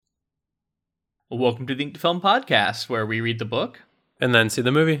Welcome to the Ink to Film podcast, where we read the book. And then see the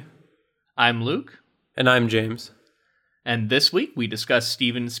movie. I'm Luke. And I'm James. And this week we discuss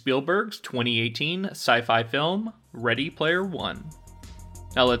Steven Spielberg's 2018 sci-fi film, Ready Player One.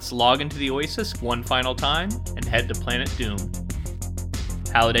 Now let's log into the Oasis one final time and head to Planet Doom.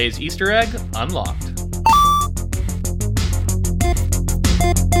 Halliday's Easter egg unlocked.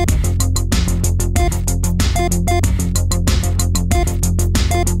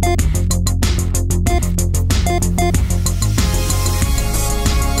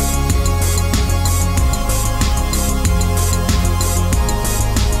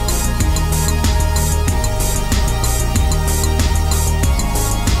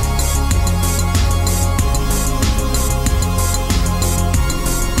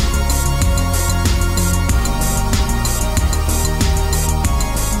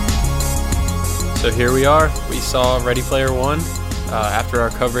 So here we are. We saw Ready Player One. After our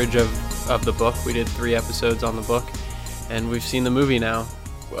coverage of the book, we did 3 episodes on the book, and we've seen the movie now.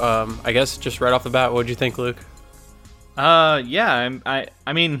 I guess just right off the bat, what'd you think, Luke? I'm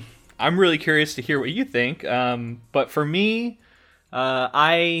really curious to hear what you think. But for me,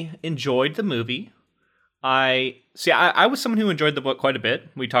 I enjoyed the movie. I was someone who enjoyed the book quite a bit.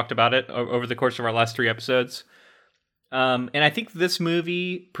 We talked about it over the course of our last 3 episodes. And I think this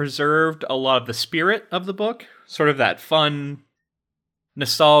movie preserved a lot of the spirit of the book, sort of that fun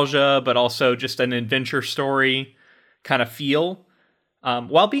nostalgia, but also just an adventure story kind of feel,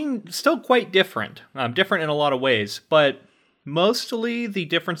 while being still quite different in a lot of ways. But mostly the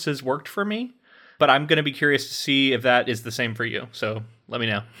differences worked for me, but I'm going to be curious to see if that is the same for you. So let me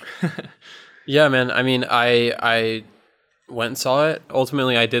know. Yeah, man. I mean, I went and saw it.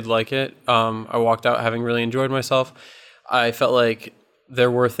 Ultimately, I did like it. I walked out having really enjoyed myself. I felt like there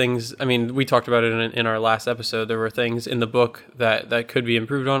were things, I mean, we talked about it in our last episode, there were things in the book that could be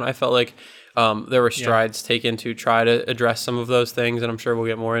improved on. I felt like there were strides taken to try to address some of those things, and I'm sure we'll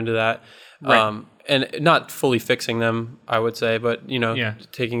get more into that. Right. And not fully fixing them, I would say, but,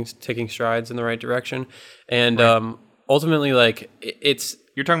 taking strides in the right direction. And ultimately, like, it's...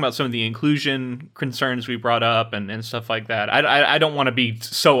 You're talking about some of the inclusion concerns we brought up and stuff like that. I don't want to be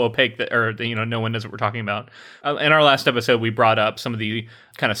so opaque that no one knows what we're talking about. In our last episode, we brought up some of the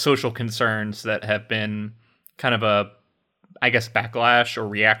kind of social concerns that have been kind of a, I guess, backlash or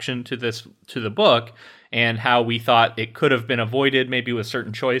reaction to the book, and how we thought it could have been avoided maybe with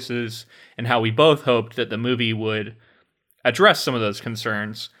certain choices, and how we both hoped that the movie would address some of those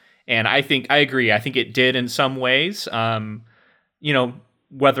concerns. And I agree. I think it did in some ways.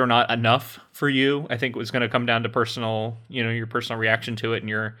 Whether or not enough for you, I think it was going to come down to personal, your personal reaction to it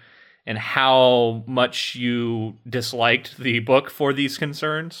and how much you disliked the book for these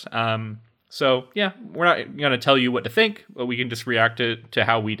concerns. So yeah, we're not going to tell you what to think, but we can just react to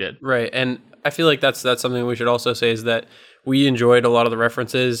how we did. Right. And I feel like that's something we should also say, is that we enjoyed a lot of the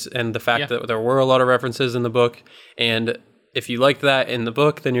references and the fact that there were a lot of references in the book. And if you liked that in the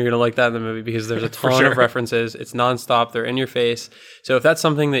book, then you're going to like that in the movie, because there's a ton of references. It's nonstop. They're in your face. So if that's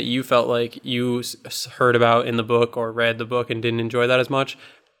something that you felt like you heard about in the book or read the book and didn't enjoy that as much,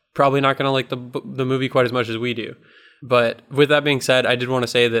 probably not going to like the movie quite as much as we do. But with that being said, I did want to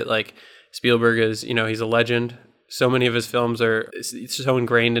say that, like, Spielberg is, he's a legend. So many of his films are so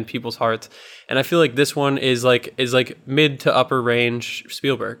ingrained in people's hearts, and I feel like this one is like mid to upper range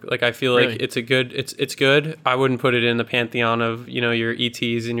Spielberg. Like, I feel like it's good. I wouldn't put it in the pantheon of your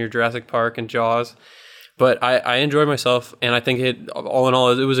E.T.s and your Jurassic Park and Jaws, but I enjoyed myself, and I think it, all in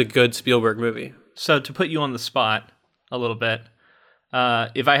all, it was a good Spielberg movie. So to put you on the spot a little bit,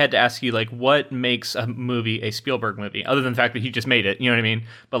 if I had to ask you, like, what makes a movie a Spielberg movie, other than the fact that he just made it, you know what I mean?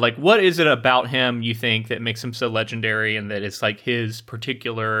 But, like, what is it about him you think that makes him so legendary, and that it's, like, his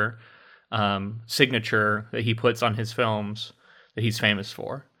particular signature that he puts on his films that he's famous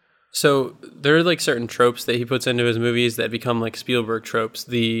for? So there are, like, certain tropes that he puts into his movies that become, like, Spielberg tropes.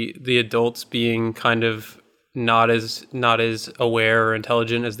 The adults being kind of not as aware or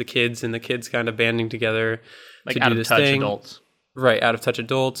intelligent as the kids, and the kids kind of banding together like to do this thing. Out of touch adults. Right, out of touch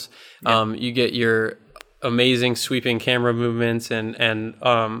adults. Yeah. You get your amazing sweeping camera movements and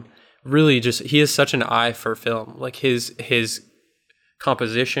really just, he has such an eye for film. Like, his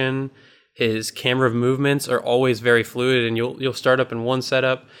composition, his camera movements are always very fluid, and you'll start up in one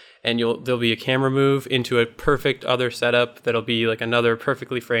setup, and there'll be a camera move into a perfect other setup that'll be like another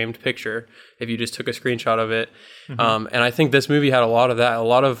perfectly framed picture if you just took a screenshot of it. Mm-hmm. And I think this movie had a lot of that, a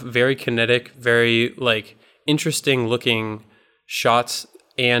lot of very kinetic, very, like, interesting looking shots,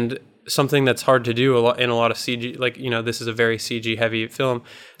 and something that's hard to do in a lot of CG. Like, this is a very CG heavy film.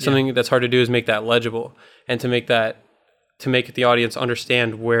 Something that's hard to do is make that legible, and to make that to make the audience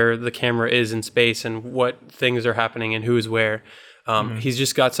understand where the camera is in space and what things are happening and who's where. He's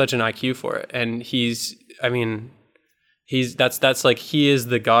just got such an IQ for it, and that's like, he is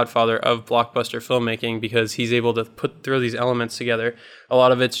the godfather of blockbuster filmmaking because he's able to throw these elements together. A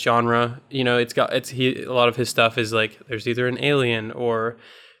lot of it's genre, a lot of his stuff is like, there's either an alien or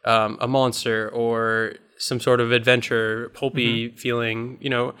a monster or some sort of adventure, pulpy feeling,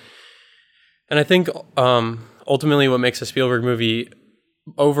 And I think ultimately what makes a Spielberg movie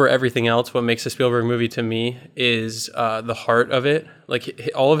over everything else, what makes a Spielberg movie to me is the heart of it.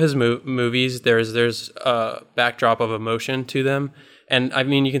 Like all of his movies, there's a backdrop of emotion to them. And I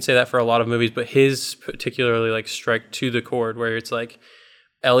mean, you can say that for a lot of movies, but his particularly like strike to the chord, where it's like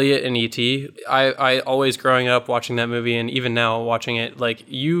Elliot and E.T. I always growing up watching that movie, and even now watching it, like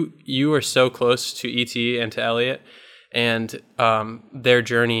you are so close to E.T. and to Elliot and their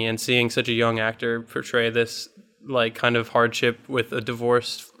journey, and seeing such a young actor portray this like kind of hardship with a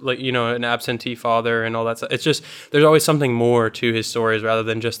divorced, like, an absentee father and all that stuff. It's just, there's always something more to his stories rather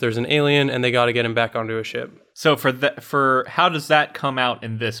than just there's an alien and they got to get him back onto a ship. So for how does that come out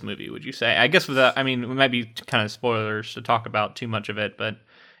in this movie, would you say? I guess it might be kind of spoilers to talk about too much of it, but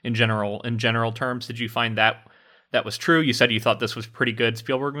in general terms, did you find that was true? You said you thought this was a pretty good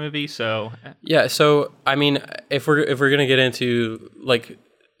Spielberg movie, so yeah. So I mean, if we're gonna get into like,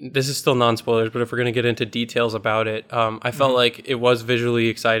 this is still non-spoilers, but if we're going to get into details about it, I felt like it was visually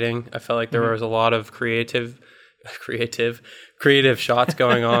exciting. I felt like there was a lot of creative shots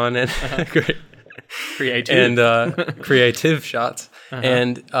going on, and creative shots,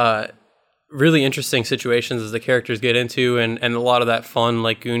 and really interesting situations as the characters get into, and a lot of that fun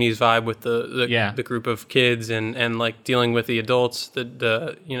like Goonies vibe with the group of kids, and like dealing with the adults,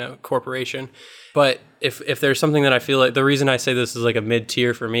 the corporation. But if there's something that I feel like, the reason I say this is like a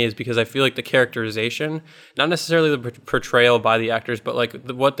mid-tier for me is because I feel like the characterization, not necessarily the portrayal by the actors, but like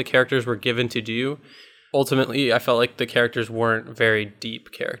what the characters were given to do, ultimately I felt like the characters weren't very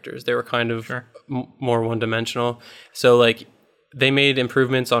deep characters. They were kind of more one-dimensional. So like they made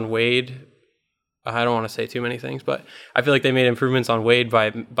improvements on Wade. I don't want to say too many things, but I feel like they made improvements on Wade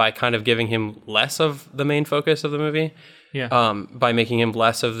by kind of giving him less of the main focus of the movie. Yeah. By making him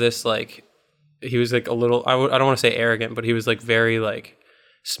less of this, like, he was like a little, I don't want to say arrogant, but he was like very like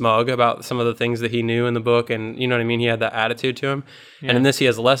smug about some of the things that he knew in the book, and you know what I mean? He had that attitude to him. Yeah. And in this he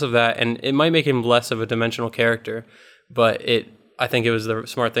has less of that, and it might make him less of a dimensional character, but I think it was the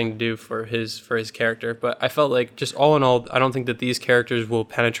smart thing to do for his character. But I felt like, just all in all, I don't think that these characters will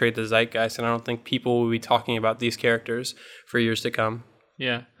penetrate the zeitgeist, and I don't think people will be talking about these characters for years to come.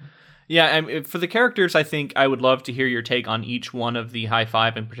 Yeah. Yeah, and for the characters, I think I would love to hear your take on each one of the high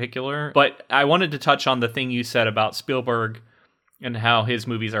five in particular. But I wanted to touch on the thing you said about Spielberg and how his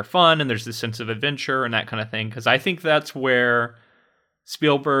movies are fun and there's this sense of adventure and that kind of thing. Because I think that's where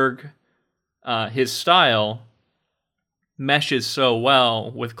Spielberg, his style, meshes so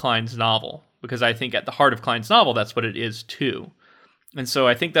well with Klein's novel. Because I think at the heart of Klein's novel, that's what it is too. And so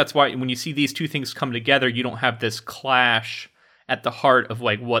I think that's why when you see these two things come together, you don't have this clash at the heart of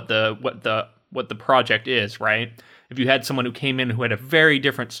like what the project is, right? If you had someone who came in who had a very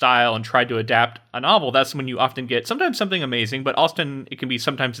different style and tried to adapt a novel, that's when you often get sometimes something amazing, but often it can be,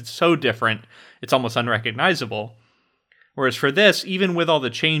 sometimes it's so different, it's almost unrecognizable. Whereas for this, even with all the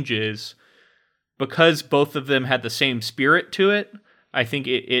changes, because both of them had the same spirit to it, I think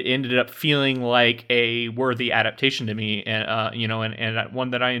it ended up feeling like a worthy adaptation to me, and and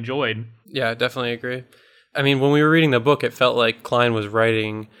one that I enjoyed. Yeah, I definitely agree. I mean, when we were reading the book, it felt like Klein was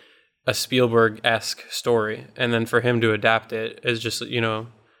writing a Spielberg-esque story, and then for him to adapt it is just,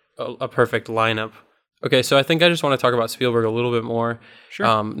 a perfect lineup. Okay, so I think I just want to talk about Spielberg a little bit more.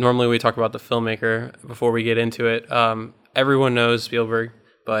 Sure. Normally we talk about the filmmaker before we get into it. Everyone knows Spielberg,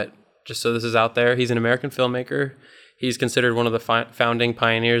 but just so this is out there, he's an American filmmaker. He's considered one of the founding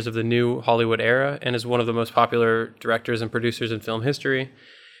pioneers of the new Hollywood era and is one of the most popular directors and producers in film history.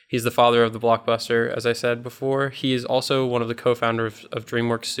 He's the father of the blockbuster, as I said before. He is also one of the co-founders of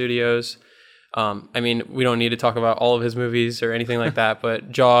DreamWorks Studios. I mean, we don't need to talk about all of his movies or anything like that,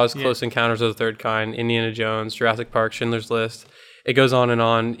 but Jaws, Close Encounters of the Third Kind, Indiana Jones, Jurassic Park, Schindler's List. It goes on and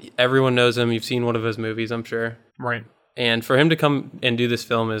on. Everyone knows him. You've seen one of his movies, I'm sure. Right. And for him to come and do this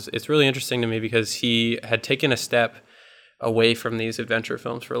film it's really interesting to me because he had taken a step away from these adventure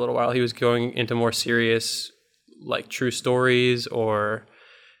films for a little while. He was going into more serious, like true stories or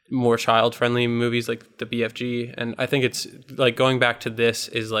more child-friendly movies like the BFG. And I think it's like going back to this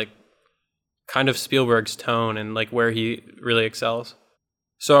is like kind of Spielberg's tone and like where he really excels.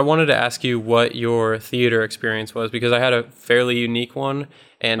 So I wanted to ask you what your theater experience was, because I had a fairly unique one,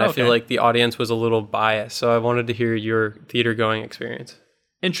 and I feel like the audience was a little biased. So I wanted to hear your theater going experience.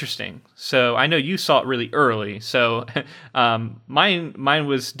 Interesting. So I know you saw it really early. So mine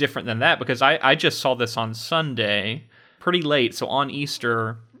was different than that because I just saw this on Sunday, pretty late. So on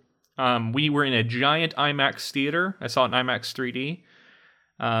Easter, we were in a giant IMAX theater. I saw it in IMAX 3D.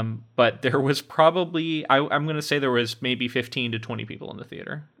 But there was probably, I'm going to say there was maybe 15 to 20 people in the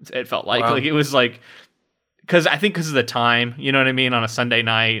theater. It felt like, Wow. like it was like, because I think because of the time, you know what I mean, on a Sunday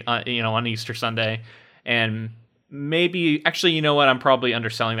night, on Easter Sunday. And maybe, actually, you know what, I'm probably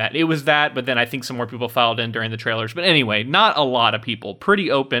underselling that. It was that, but then I think some more people filed in during the trailers. But anyway, not a lot of people.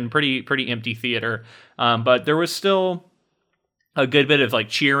 Pretty open, pretty empty theater. But there was still a good bit of like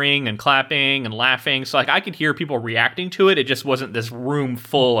cheering and clapping and laughing. So like I could hear people reacting to it. It just wasn't this room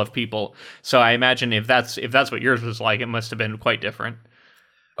full of people. So I imagine if that's what yours was like, it must have been quite different.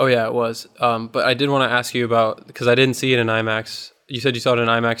 Oh yeah, it was. But I did want to ask you about, because I didn't see it in IMAX. You said you saw it in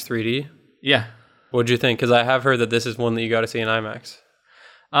IMAX 3D. Yeah. What'd you think? Because I have heard that this is one that you got to see in IMAX.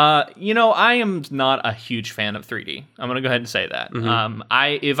 I am not a huge fan of 3D. I'm going to go ahead and say that. Mm-hmm.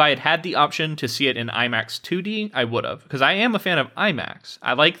 If I had the option to see it in IMAX 2D, I would have, because I am a fan of IMAX.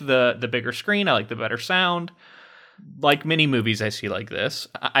 I like the bigger screen. I like the better sound. Like many movies I see like this,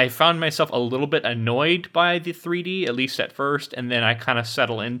 I found myself a little bit annoyed by the 3D, at least at first, and then I kind of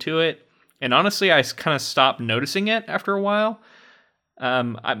settle into it. And honestly, I kind of stopped noticing it after a while.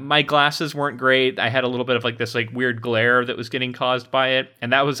 My glasses weren't great. I had a little bit of like this like weird glare that was getting caused by it.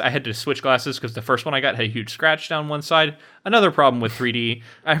 And I had to switch glasses because the first one I got had a huge scratch down one side. Another problem with 3D.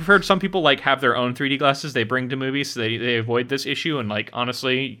 I've heard some people like have their own 3D glasses they bring to movies so they avoid this issue. And like,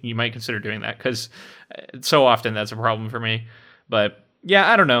 honestly, you might consider doing that because so often that's a problem for me. But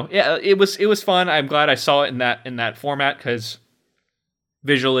yeah, I don't know. Yeah, it was fun. I'm glad I saw it in that format because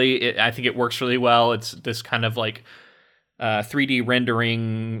visually, I think it works really well. It's this kind of like 3D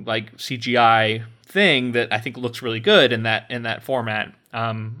rendering, like CGI thing that I think looks really good in that format.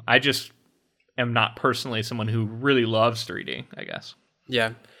 I just am not personally someone who really loves 3D, I guess.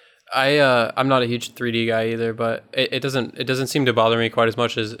 Yeah, I'm not a huge 3D guy either, but it doesn't seem to bother me quite as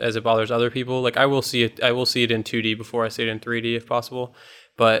much as it bothers other people. Like I will see it in 2D before I see it in 3D if possible.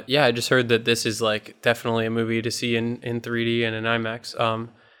 But yeah, I just heard that this is like definitely a movie to see in 3D and in IMAX.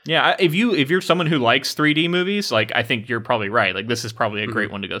 Yeah, if you're someone who likes 3D movies, like I think you're probably right. Like this is probably a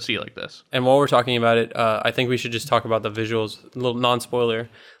great one to go see like this. And while we're talking about it, I think we should just talk about the visuals. A little non-spoiler.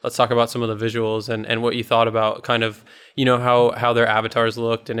 Let's talk about some of the visuals and what you thought about kind of, how their avatars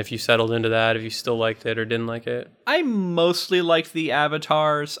looked, and if you settled into that, if you still liked it or didn't like it. I mostly liked the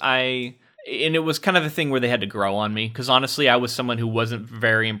avatars. And it was kind of a thing where they had to grow on me because honestly, I was someone who wasn't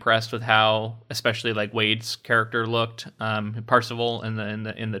very impressed with how, especially like Wade's character looked, Parzival in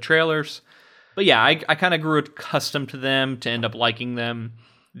the trailers. But yeah, I kind of grew accustomed to them to end up liking them.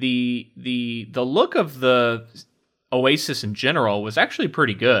 The look of the Oasis in general was actually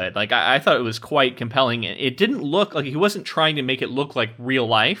pretty good. Like I thought it was quite compelling. It didn't look like he wasn't trying to make it look like real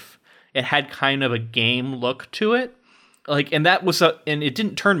life. It had kind of a game look to it. Like, and that was and it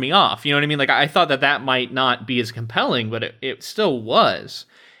didn't turn me off. You know what I mean? Like, I thought that might not be as compelling, but it still was.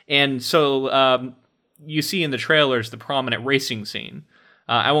 And so you see in the trailers the prominent racing scene.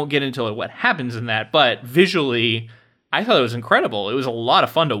 I won't get into what happens in that, but visually, I thought it was incredible. It was a lot of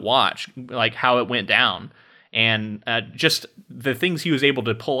fun to watch, like how it went down, and just the things he was able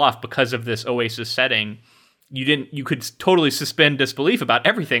to pull off because of this Oasis setting. You could totally suspend disbelief about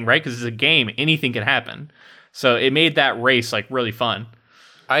everything, right? Because it's a game, anything can happen. So it made that race like really fun.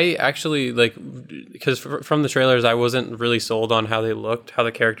 I actually because from the trailers, I wasn't really sold on how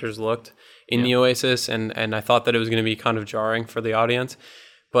the characters looked in the Oasis, and I thought that it was going to be kind of jarring for the audience.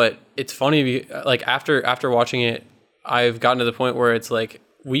 But it's funny, like after watching it, I've gotten to the point where it's like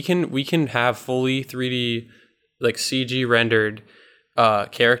we can have fully 3D like CG rendered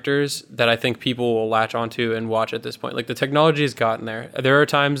characters that I think people will latch onto and watch at this point. Like the technology has gotten there. There are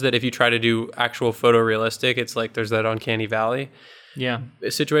times that if you try to do actual photorealistic, it's like there's that uncanny valley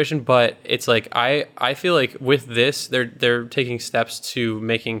situation. But it's like I feel like with this, they're taking steps to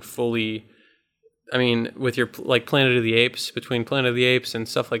making fully. I mean, with your like Planet of the Apes, between Planet of the Apes and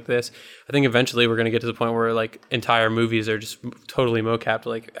stuff like this, I think eventually we're going to get to the point where like entire movies are just totally mocapped,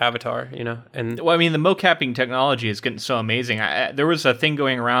 like Avatar, And well, I mean, the mocapping technology is getting so amazing. There was a thing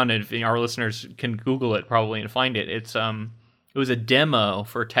going around, and our listeners can Google it probably and find it. It was a demo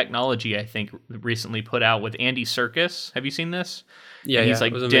for technology, I think, recently put out with Andy Serkis. Have you seen this? Yeah, and he's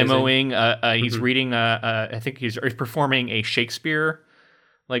like demoing. He's Mm-hmm. reading. I think he's performing a Shakespeare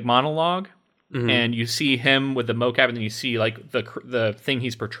like monologue. and you see him with the mocap, and then you see like the thing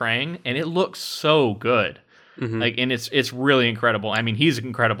he's portraying, and it looks so good. Like, and it's really incredible. I mean, he's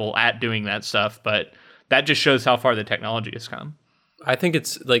incredible at doing that stuff, but that just shows how far the technology has come. I think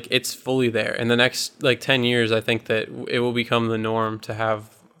it's fully there. In the next 10 years, I think that it will become the norm to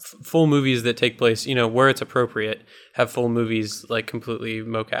have full movies that take place, where it's appropriate, have full movies like completely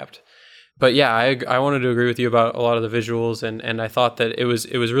mocapped. But yeah, I wanted to agree with you about a lot of the visuals, and I thought that it was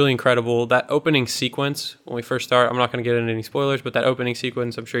really incredible. That opening sequence, when we first start, I'm not going to get into any spoilers, but that opening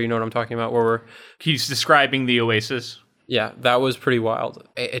sequence, I'm sure you know what I'm talking about, where he's describing the Oasis. Yeah, that was pretty wild.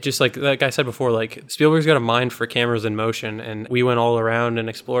 It just like I said before, like Spielberg's got a mind for cameras in motion, and we went all around and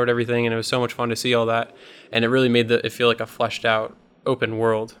explored everything, and it was so much fun to see all that, and it really made it feel like a fleshed out open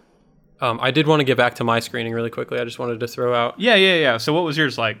world. I did want to get back to my screening really quickly. I just wanted to throw out. Yeah. So what was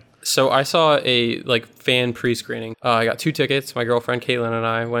yours like? So I saw a fan pre-screening. I got 2 tickets. My girlfriend Caitlin and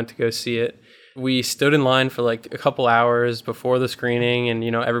I went to go see it. We stood in line for a couple hours before the screening, and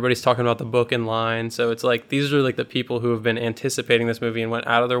everybody's talking about the book in line. So it's like these are the people who have been anticipating this movie and went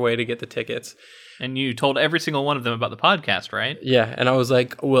out of their way to get the tickets. And you told every single one of them about the podcast, right? Yeah, and I was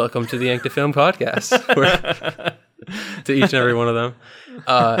like, "Welcome to the Yanked to Film podcast." To each and every one of them.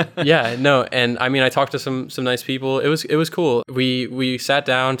 And I mean, I talked to some nice people. It was cool. We sat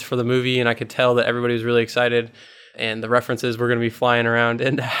down for the movie, and I could tell that everybody was really excited, and the references were going to be flying around.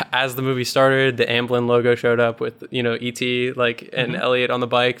 And as the movie started, the Amblin logo showed up with E.T. and Elliot on the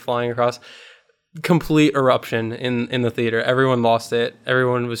bike flying across. Complete eruption in the theater. Everyone lost it.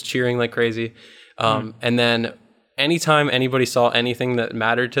 Everyone was cheering like crazy. And then anytime anybody saw anything that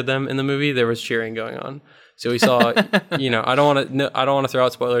mattered to them in the movie, there was cheering going on. So we saw, I don't want to throw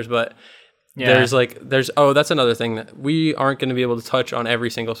out spoilers, but there's that's another thing that we aren't going to be able to touch on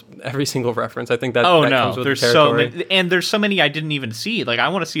every single reference. I think that comes with there's the territory. So many, and there's so many I didn't even see. Like, I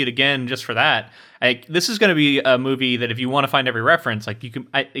want to see it again just for that. This is going to be a movie that if you want to find every reference, you can,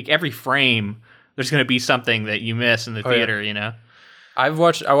 every frame, there's going to be something that you miss in the theater. Yeah. I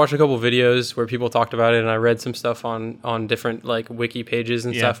watched a couple of videos where people talked about it, and I read some stuff on different wiki pages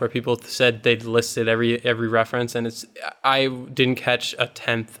and stuff where people said they'd listed every reference, and I didn't catch a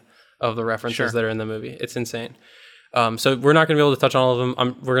tenth of the references that are in the movie. It's insane. So we're not going to be able to touch on all of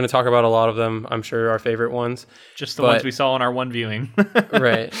them. We're going to talk about a lot of them. I'm sure our favorite ones, just the ones we saw in our one viewing.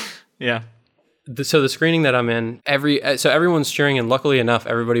 Right. Yeah. So the screening that I'm in, everyone's cheering, and luckily enough,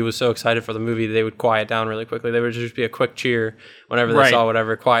 everybody was so excited for the movie they would quiet down really quickly. There would just be a quick cheer whenever they saw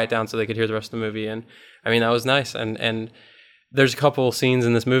whatever, quiet down so they could hear the rest of the movie. And I mean, that was nice. And there's a couple scenes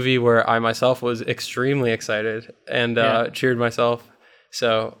in this movie where I myself was extremely excited and cheered myself.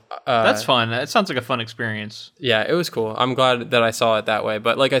 So that's fun. That sounds like a fun experience. Yeah, it was cool. I'm glad that I saw it that way.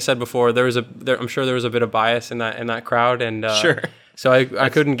 But like I said before, I'm sure there was a bit of bias in that crowd, and sure. So I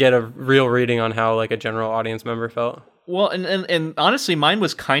couldn't get a real reading on how a general audience member felt. Well, and honestly, mine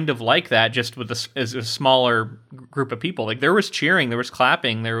was kind of like that, just with as a smaller group of people. There was cheering, there was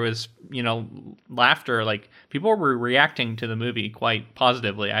clapping, there was laughter. People were reacting to the movie quite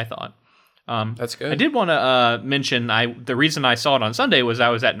positively, I thought. That's good. I did want to mention the reason I saw it on Sunday was I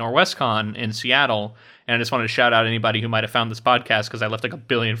was at Norwestcon in Seattle, and I just wanted to shout out anybody who might have found this podcast because I left 1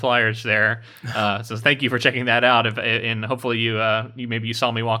 billion flyers there. So thank you for checking that out. And hopefully you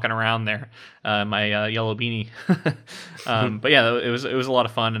saw me walking around there, my yellow beanie. But yeah, it was a lot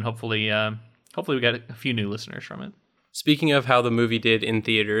of fun, and hopefully we got a few new listeners from it. Speaking of how the movie did in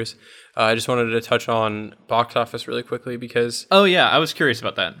theaters, I just wanted to touch on box office really quickly because... Oh yeah, I was curious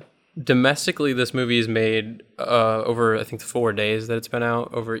about that. Domestically, this movie is made over, I think, the 4 days that it's been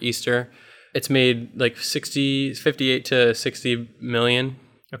out over Easter. It's made 58 to 60 million.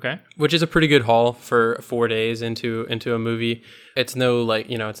 Okay. Which is a pretty good haul for 4 days into a movie. It's no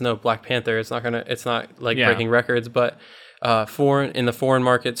it's no Black Panther. It's not breaking records, but in the foreign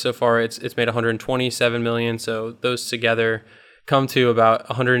market so far, it's made 127 million. So those together come to about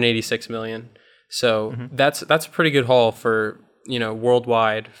 186 million. So that's a pretty good haul for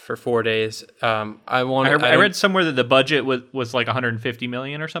worldwide for 4 days. I read somewhere that the budget was 150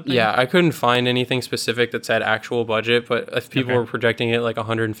 million or something. Yeah, I couldn't find anything specific that said actual budget, but if people were projecting it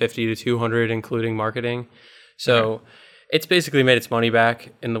 150 to 200, including marketing. So it's basically made its money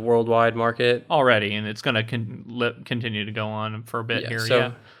back in the worldwide market already, and it's going to continue to go on for a bit here.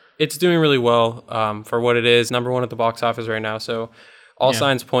 So it's doing really well for what it is. Number 1 at the box office right now. So all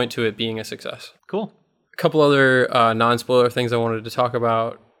signs point to it being a success. Cool. A couple other non-spoiler things I wanted to talk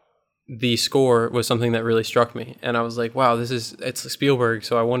about. The score was something that really struck me, and I was like, wow, it's Spielberg,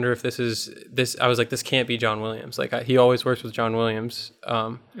 so I wonder if this I was like, this can't be John Williams. He always works with John Williams,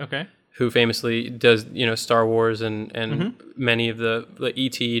 who famously does Star Wars and many of the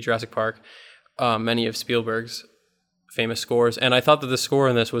E.T., Jurassic Park. many of Spielberg's famous scores. And I thought that the score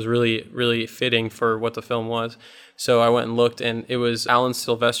in this was really, really fitting for what the film was. So I went and looked, and it was Alan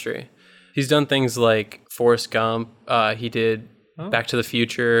Silvestri. He's done things like Forrest Gump. He did Back to the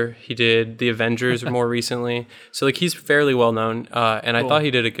Future. He did The Avengers more recently. So like he's fairly well known, and I thought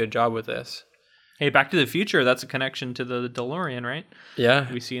he did a good job with this. Hey, Back to the Future, that's a connection to the DeLorean, right?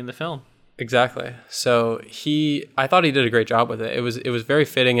 Yeah. We see in the film. Exactly. So I thought he did a great job with it. It was very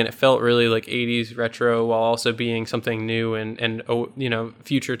fitting, and it felt really like 80s retro while also being something new and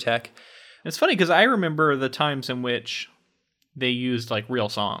future tech. It's funny because I remember the times in which they used like real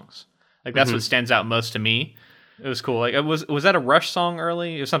songs. Like that's what stands out most to me. It was cool. Like was that a Rush song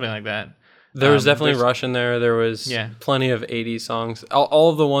early or something like that? There was definitely Rush in there. There was plenty of 80s songs.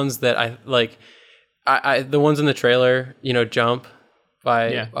 All of the ones that I like, the ones in the trailer, Jump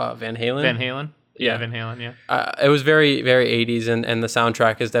by Van Halen. Van Halen? Yeah, Van Halen, yeah. It was very, very 80s, and the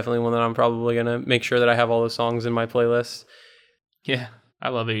soundtrack is definitely one that I'm probably going to make sure that I have all the songs in my playlist. Yeah, I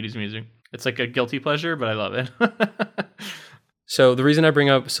love 80s music. It's like a guilty pleasure, but I love it. So the reason I bring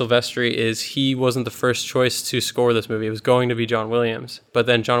up Silvestri is he wasn't the first choice to score this movie. It was going to be John Williams, but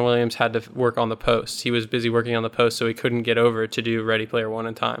then John Williams had to work on the post. He was busy working on the post, so he couldn't get over to do Ready Player One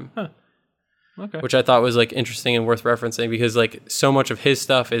in time. Huh. Okay. Which I thought was like interesting and worth referencing because like so much of his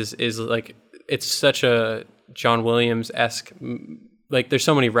stuff is like it's such a John Williams-esque, like there's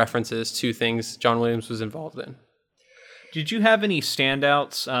so many references to things John Williams was involved in. Did you have any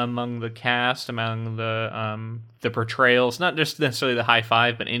standouts among the cast, among the portrayals? Not just necessarily the high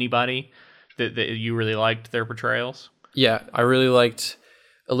five, but anybody that you really liked their portrayals? Yeah, I really liked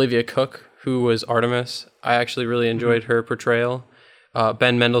Olivia Cooke, who was Artemis. I actually really enjoyed her portrayal.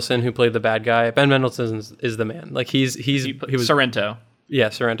 Ben Mendelsohn, who played the bad guy. Ben Mendelsohn is the man. Like he was Sorrento. Yeah,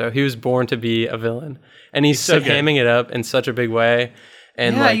 Sorrento. He was born to be a villain, and he's so hamming it up in such a big way.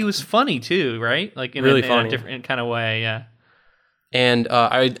 And yeah, he was funny too, right? Like in really a different kind of way, yeah. And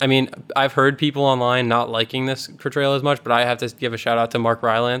I mean, I've heard people online not liking this portrayal as much, but I have to give a shout out to Mark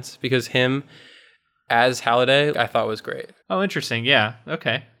Rylance because him as Halliday, I thought was great. Oh, interesting. Yeah.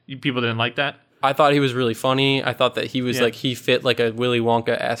 Okay. People didn't like that? I thought he was really funny. I thought that he was like he fit like a Willy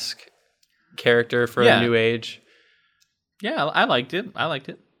Wonka-esque character for a new age. Yeah, I liked it.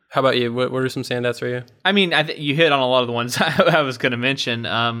 How about you? What are some standouts for you? I mean, you hit on a lot of the ones I was going to mention.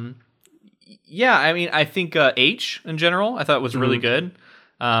 Yeah, I mean, I think H in general, I thought was really good.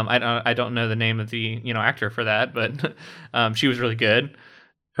 I don't know the name of the actor for that, but she was really good.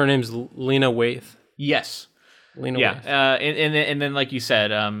 Her name's Lena Waithe. Yes, Lena Waithe. And then like you said,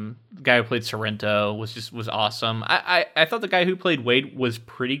 the guy who played Sorrento was awesome. I thought the guy who played Wade was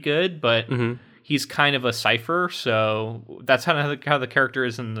pretty good, but. He's kind of a cipher, so that's kind of how the character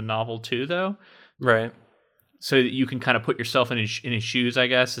is in the novel too, though. Right. So that you can kind of put yourself in his shoes, I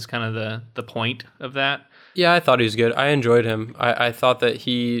guess, is kind of the point of that. Yeah, I thought he was good. I enjoyed him. I thought that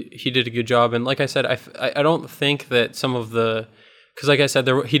he did a good job, and like I said, I don't think that some of the because like I said,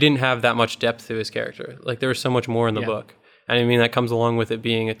 he didn't have that much depth to his character. Like there was so much more in the book, and I mean that comes along with it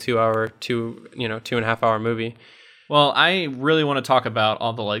being a 2.5 hour movie. Well, I really want to talk about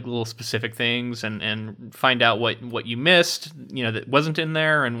all the like little specific things and find out what you missed, that wasn't in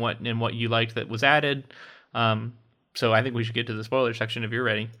there, and what you liked that was added. So I think we should get to the spoiler section if you're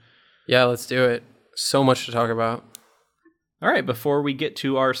ready. Yeah, let's do it. So much to talk about. All right, before we get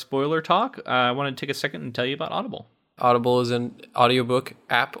to our spoiler talk, I want to take a second and tell you about Audible. Audible is an audiobook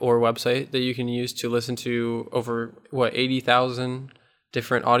app or website that you can use to listen to over 80,000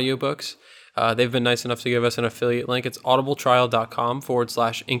 different audiobooks. They've been nice enough to give us an affiliate link. It's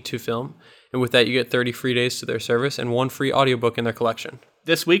audibletrial.com/ink2film. And with that, you get 30 free days to their service and 1 free audiobook in their collection.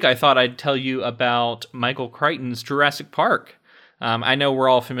 This week, I thought I'd tell you about Michael Crichton's Jurassic Park. I know we're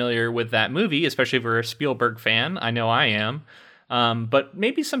all familiar with that movie, especially if you're a Spielberg fan. I know I am. But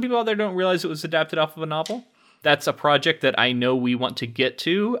maybe some people out there don't realize it was adapted off of a novel. That's a project that I know we want to get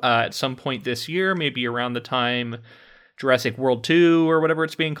to at some point this year, maybe around the time Jurassic World 2 or whatever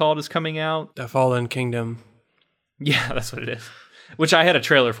it's being called is coming out. The Fallen Kingdom. Yeah, that's what it is. Which I had a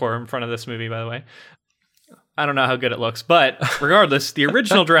trailer for in front of this movie, by the way. I don't know how good it looks, but regardless, the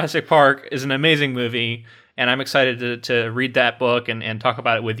original Jurassic Park is an amazing movie, and I'm excited to read that book and talk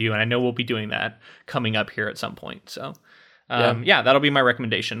about it with you, and I know we'll be doing that coming up here at some point. So, that'll be my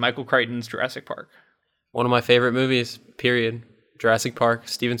recommendation. Michael Crichton's Jurassic Park. One of my favorite movies, period. Jurassic Park,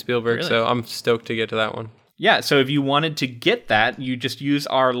 Steven Spielberg, really? So I'm stoked to get to that one. Yeah, so if you wanted to get that, you just use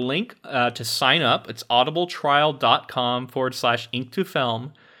our link to sign up. It's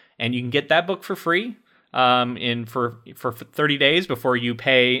audibletrial.com/ink2film, and you can get that book for free for 30 days before you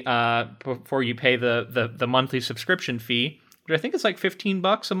pay the monthly subscription fee, which I think is like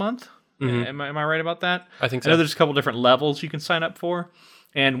 $15 a month. Am I right about that? I think so. I know there's a couple different levels you can sign up for.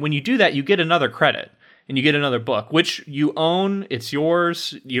 And when you do that, you get another credit. And you get another book, which you own. It's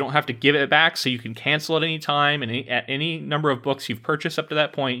yours. You don't have to give it back, so you can cancel at any time. And at any number of books you've purchased up to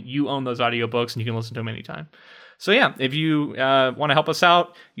that point, you own those audiobooks, and you can listen to them anytime. So yeah, if you want to help us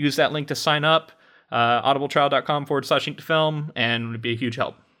out, use that link to sign up, audibletrial.com/inktoFilm, and it would be a huge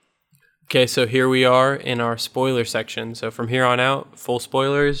help. Okay, so here we are in our spoiler section. So from here on out, full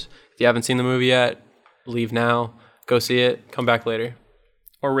spoilers. If you haven't seen the movie yet, leave now. Go see it. Come back later.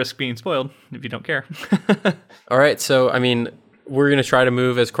 Or risk being spoiled if you don't care. All right, so I mean, we're going to try to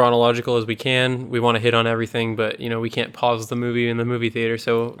move as chronological as we can. We want to hit on everything, but we can't pause the movie in the movie theater,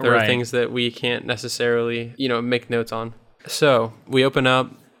 so there are things that we can't necessarily, make notes on. So, we open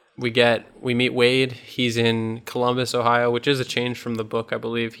up, we meet Wade. He's in Columbus, Ohio, which is a change from the book, I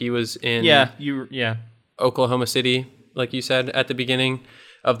believe. He was in Oklahoma City, like you said at the beginning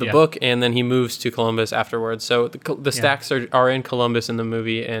of the book, and then he moves to Columbus afterwards. So the Stacks are in Columbus in the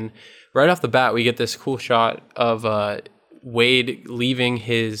movie, and right off the bat, we get this cool shot of Wade leaving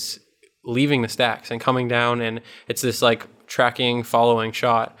the Stacks and coming down, and it's this like tracking, following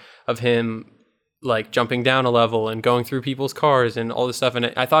shot of him like jumping down a level and going through people's cars and all this stuff.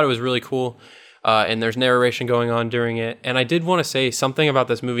 And I thought it was really cool. And there's narration going on during it. And I did want to say something about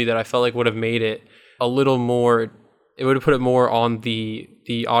this movie that I felt like would have made it a little more. It would have put it more on the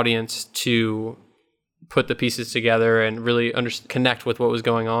audience to put the pieces together and really connect with what was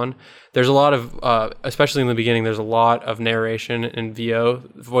going on. There's a lot of, especially in the beginning, there's a lot of narration and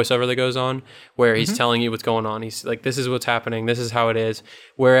voiceover that goes on where he's telling you what's going on. He's like, this is what's happening. This is how it is.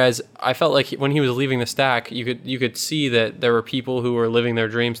 Whereas I felt like when he was leaving the Stack, you could see that there were people who were living their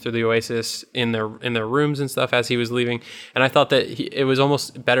dreams through the Oasis in their rooms and stuff as he was leaving. And I thought that it was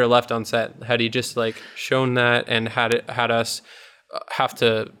almost better left on set had he just like shown that and had us have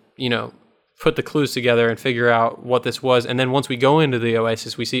to, put the clues together and figure out what this was. And then once we go into the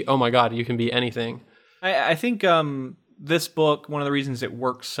Oasis, we see, oh my God, you can be anything. I think this book, one of the reasons it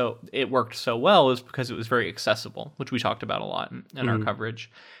worked so well is because it was very accessible, which we talked about a lot in our coverage.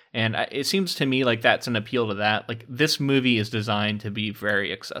 And it seems to me like that's an appeal to that. Like this movie is designed to be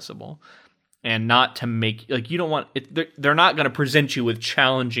very accessible and not to make, like, you don't want it. They're not going to present you with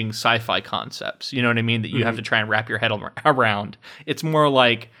challenging sci-fi concepts. You know what I mean? That you have to try and wrap your head around. It's more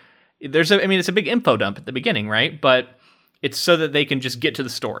like, it's a big info dump at the beginning, right? But it's so that they can just get to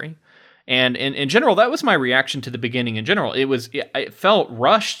the story. And in general, that was my reaction to the beginning in general. It felt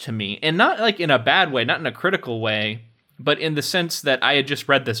rushed to me, and not like in a bad way, not in a critical way, but in the sense that I had just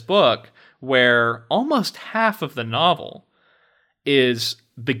read this book where almost half of the novel is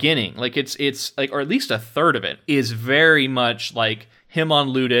beginning. Like it's like, or at least a third of it is very much like him on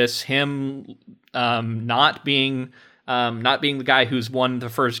Ludus, him not being the guy who's won the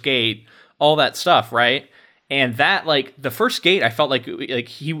first gate, all that stuff, right? And that, like, the first gate, I felt like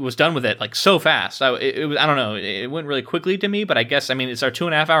he was done with it, like, so fast. It was, I don't know, it went really quickly to me, but I guess, it's our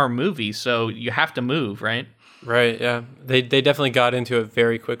 2.5 hour movie, so you have to move, right? Right, yeah. They definitely got into it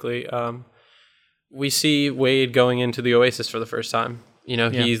very quickly. We see Wade going into the Oasis for the first time.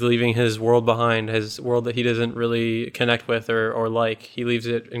 He's leaving his world behind, his world that he doesn't really connect with or like. He leaves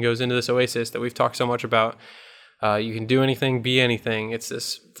it and goes into this Oasis that we've talked so much about. You can do anything, be anything. It's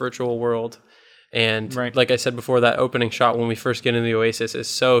this virtual world. And like I said before, that opening shot when we first get into the Oasis is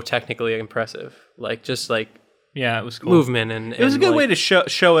so technically impressive. Like, just like, yeah, it was cool. Movement and it was a good way to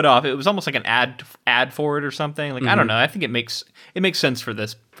show it off. It was almost like an ad for it or something. Like, I don't know. I think it makes sense for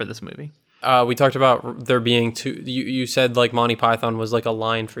this movie. We talked about there being two. You said like Monty Python was like a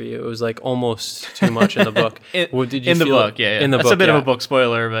line for you. It was like almost too much in the book. Did you in the book? Yeah. In the That's book, a bit of a book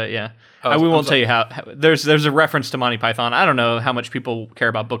spoiler, but yeah. We won't tell you how. There's a reference to Monty Python. I don't know how much people care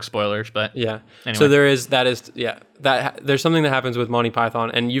about book spoilers, but yeah. Anyway. So there's something that happens with Monty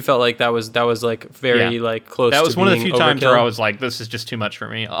Python, and you felt like that was like very like close. That was to one of the being few times overkill. where I was like, this is just too much for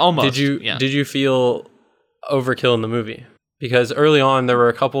me. Almost. Did you feel overkill in the movie? Because early on, there were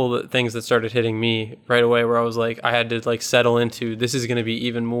a couple of things that started hitting me right away where I was like, I had to like settle into, this is going to be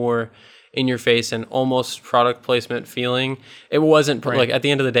even more in your face and almost product placement feeling. It wasn't like, at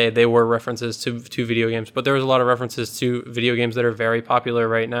the end of the day, they were references to video games, but there was a lot of references to video games that are very popular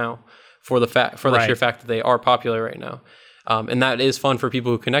right now for the sheer fact that they are popular right now. And that is fun for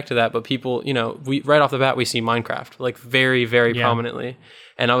people who connect to that. But people, we right off the bat, we see Minecraft like very, very prominently.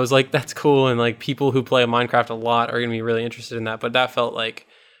 And I was like, that's cool. And like people who play Minecraft a lot are going to be really interested in that. But that felt like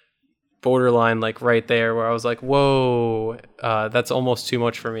borderline, like right there where I was like, whoa, that's almost too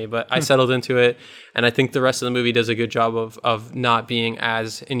much for me. But I settled into it. And I think the rest of the movie does a good job of not being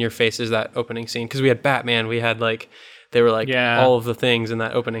as in your face as that opening scene. Because we had Batman, we had like they were like Yeah. all of the things in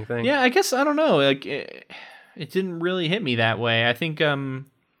that opening thing. Yeah, I guess I don't know. Like it didn't really hit me that way. I think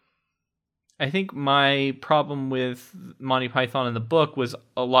my problem with Monty Python in the book was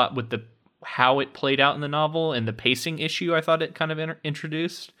a lot with the how it played out in the novel and the pacing issue. I thought it kind of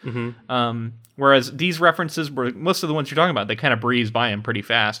introduced. Whereas these references were most of the ones you're talking about. They kind of breeze by them pretty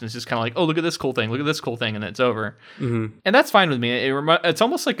fast, and it's just kind of like, oh, look at this cool thing, look at this cool thing, and then it's over. And that's fine with me. It's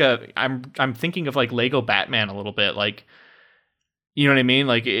almost like I'm thinking of like Lego Batman a little bit, like. You know what I mean?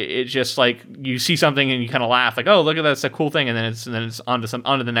 Like it's just like you see something and you kind of laugh, like, "Oh, look at that! It's a cool thing," and then it's onto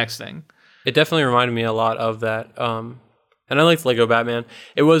the next thing. It definitely reminded me a lot of that. And I liked Lego Batman.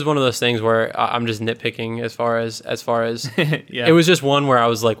 It was one of those things where I'm just nitpicking as far as Yeah. It was just one where I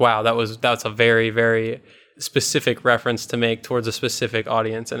was like, wow, that's a very, very specific reference to make towards a specific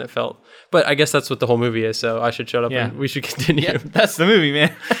audience, and it felt. But I guess that's what the whole movie is. So I should shut up and we should continue. Yeah, that's the movie,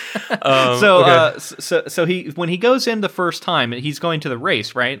 man. So he when he goes in the first time, he's going to the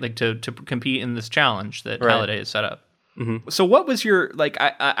race, right? Like to compete in this challenge that Halliday has set up. So what was your like?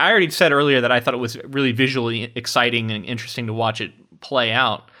 I already said earlier that I thought it was really visually exciting and interesting to watch it play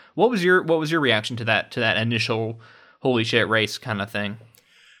out. What was your reaction to that initial holy shit race kind of thing?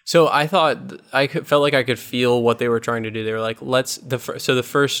 So I thought felt like I could feel what they were trying to do. They were like, okay. So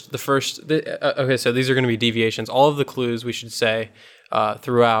these are going to be deviations. All of the clues, we should say,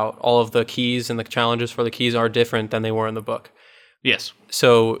 throughout, all of the keys and the challenges for the keys are different than they were in the book. Yes.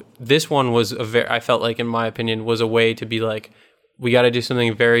 So this one was I felt like, in my opinion, was a way to be like, we got to do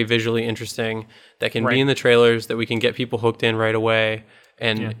something very visually interesting that can be in the trailers, that we can get people hooked in right away.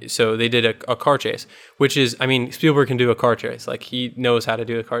 And so they did a car chase, which is, I mean, Spielberg can do a car chase. Like, he knows how to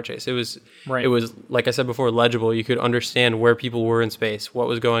do a car chase. It was, like I said before, legible. You could understand where people were in space, what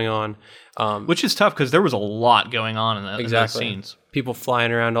was going on. Which is tough because there was a lot going on in those scenes. People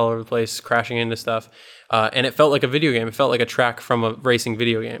flying around all over the place, crashing into stuff. And it felt like a video game. It felt like a track from a racing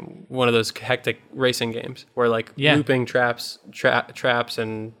video game. One of those hectic racing games where looping traps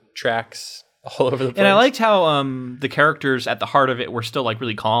and tracks all over the place. And I liked how the characters at the heart of it were still like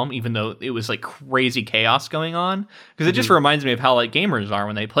really calm, even though it was like crazy chaos going on. Because it just reminds me of how like gamers are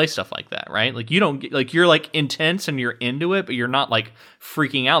when they play stuff like that, right? Like you don't like you're like intense and you're into it, but you're not like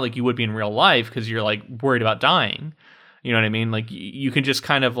freaking out like you would be in real life because you're like worried about dying. You know what I mean? Like you can just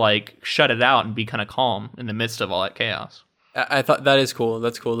kind of like shut it out and be kind of calm in the midst of all that chaos. I thought that is cool.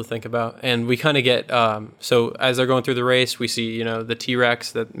 That's cool to think about. And we kind of get, so as they're going through the race, we see, the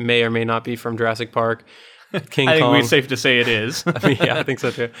T-Rex that may or may not be from Jurassic Park. King I think Kong. it's safe to say it is. I mean, yeah, I think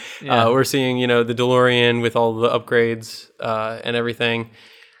so too. We're seeing, the DeLorean with all the upgrades and everything.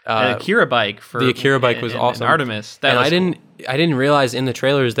 And Akira bike the Akira bike was awesome. And Artemis. I didn't realize in the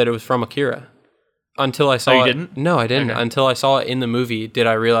trailers that it was from Akira. Until I saw you it. Didn't? No, I didn't. Okay. Until I saw it in the movie, did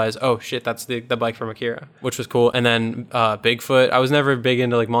I realize, oh shit, that's the bike from Akira, which was cool. And then Bigfoot. I was never big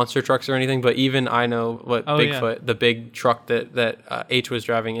into like monster trucks or anything, but even I know what Bigfoot, the big truck that H was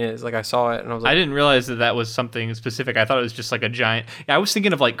driving is. Like I saw it and I was like, I didn't realize that was something specific. I thought it was just like a giant. Yeah, I was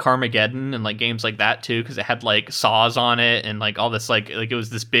thinking of like Carmageddon and like games like that too, because it had like saws on it and like all this like it was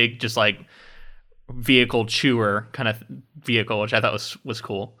this big just like vehicle chewer kind of vehicle, which I thought was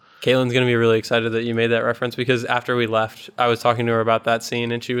cool. Caitlin's going to be really excited that you made that reference because after we left, I was talking to her about that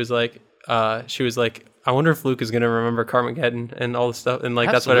scene and she was like, I wonder if Luke is going to remember Carmageddon and all the stuff. And like,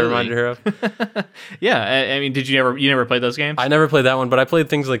 Absolutely. That's what it reminded her of. Yeah. I mean, you never played those games? I never played that one, but I played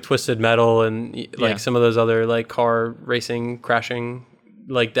things like Twisted Metal and like some of those other like car racing, crashing,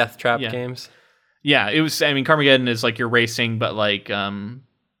 like death trap games. Yeah. It was, I mean, Carmageddon is like you're racing, but like,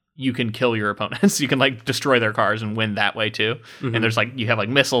 you can kill your opponents. You can like destroy their cars and win that way too. Mm-hmm. And there's like, you have like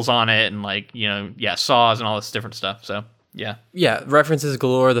missiles on it and like, saws and all this different stuff. So yeah. Yeah. References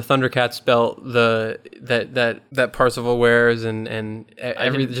galore. The Thundercats belt, that Parsifal wears and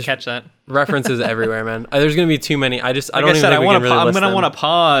everything. Just catch that. References everywhere, man. There's going to be too many. I'm going to want to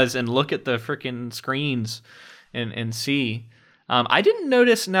pause and look at the freaking screens and see. I didn't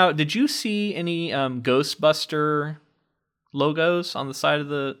notice. Now, did you see any Ghostbuster logos on the side of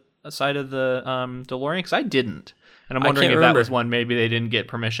the DeLorean? Because I didn't, and I'm wondering if that was one maybe they didn't get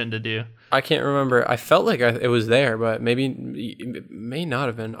permission to do. I can't remember. I felt like it was there, but maybe it may not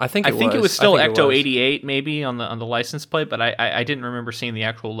have been. I think it was still Ecto 88 maybe on the license plate, but I didn't remember seeing the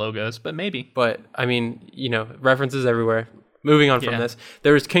actual logos, but maybe. But I mean, references everywhere. Moving on from this,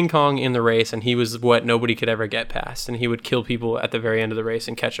 there was King Kong in the race, and he was what nobody could ever get past, and he would kill people at the very end of the race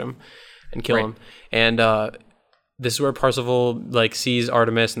and catch them and kill them. And this is where Parsifal like sees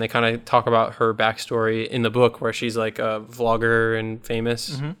Artemis, and they kind of talk about her backstory in the book, where she's like a vlogger and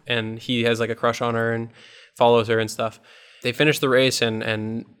famous, and he has like a crush on her and follows her and stuff. They finish the race,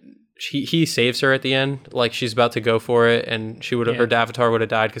 and he saves her at the end, like she's about to go for it, and she would have her Avatar would have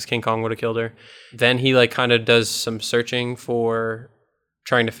died because King Kong would have killed her. Then he like kind of does some searching for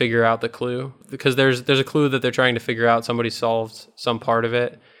trying to figure out the clue, because there's a clue that they're trying to figure out. Somebody solved some part of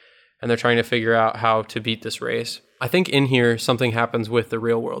it, and they're trying to figure out how to beat this race. I think in here something happens with the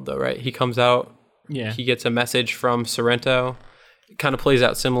real world though, right? He comes out, he gets a message from Sorrento. It kind of plays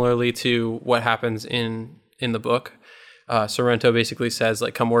out similarly to what happens in the book. Sorrento basically says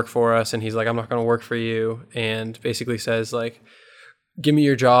like, come work for us, and he's like, I'm not going to work for you, and basically says like, give me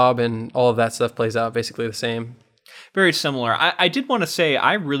your job, and all of that stuff plays out basically the same. Very similar. I did want to say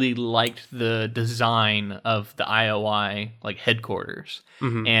I really liked the design of the IOI like headquarters,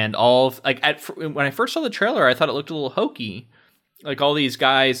 and all of, like when I first saw the trailer, I thought it looked a little hokey, like all these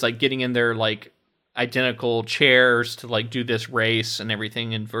guys like getting in their like identical chairs to like do this race and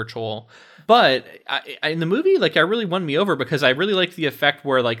everything in virtual. But in the movie, like, I really won me over because I really liked the effect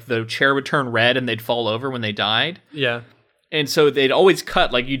where like the chair would turn red and they'd fall over when they died. Yeah. And so they'd always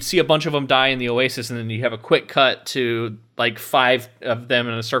cut, like you'd see a bunch of them die in the Oasis, and then you have a quick cut to like 5 of them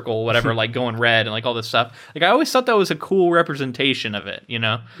in a circle, whatever, like going red and like all this stuff. Like I always thought that was a cool representation of it, you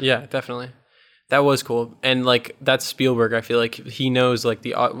know? Yeah, definitely. That was cool. And like that's Spielberg. I feel like he knows like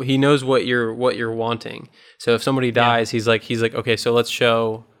he knows what you're wanting. So if somebody dies, he's like, okay, so let's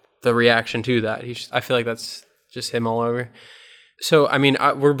show the reaction to that. I feel like that's just him all over. So I mean,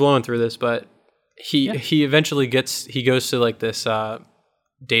 we're blowing through this, but he eventually goes to like this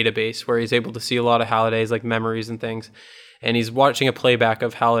database where he's able to see a lot of Halliday's like memories and things, and he's watching a playback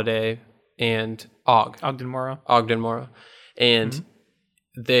of Halliday and Ogden Morrow, and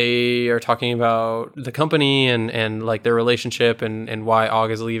they are talking about the company and like their relationship and why Og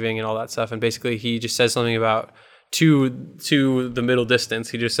is leaving and all that stuff. And basically he just says something about to the middle distance.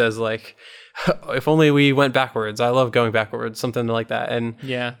 He just says like, if only we went backwards. I love going backwards, something like that. And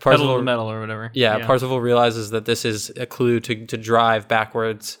pedal to the metal or whatever. Parzival realizes that this is a clue to drive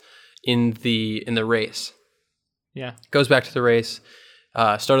backwards in the race. Yeah. Goes back to the race.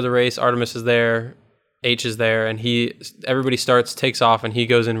 Start of the race, Artemis is there, H is there, and everybody takes off, and he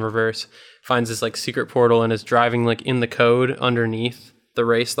goes in reverse, finds this like secret portal, and is driving like in the code underneath the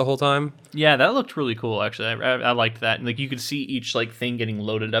race the whole time. Yeah, that looked really cool, actually. I liked that. And like you could see each like thing getting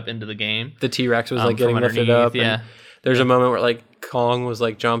loaded up into the game. The T-Rex was like getting lifted up. Yeah. And there's a moment where like Kong was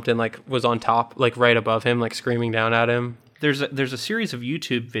like jumped and like was on top, like right above him, like screaming down at him. There's a series of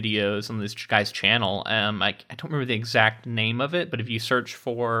YouTube videos on this guy's channel. I don't remember the exact name of it, but if you search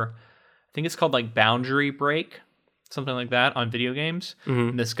for, I think it's called like Boundary Break, something like that, on video games.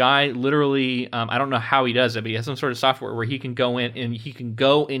 And this guy literally, I don't know how he does it, but he has some sort of software where he can go in and he can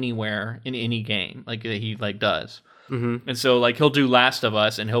go anywhere in any game, like he like does. And so like he'll do Last of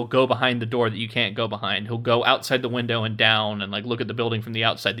Us, and he'll go behind the door that you can't go behind. He'll go outside the window and down and like look at the building from the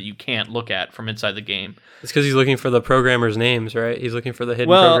outside that you can't look at from inside the game. It's because he's looking for the programmers' names, right? He's looking for the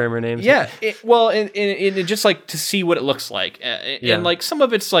hidden programmer names. Yeah. And just like to see what it looks like. And like some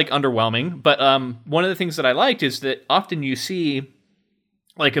of it's like underwhelming, but one of the things that I liked is that often you see,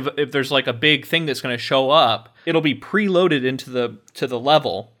 like if there's like a big thing that's going to show up, it'll be preloaded into the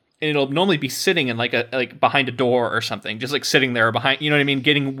level. And it'll normally be sitting in like behind a door or something, just like sitting there behind, you know what I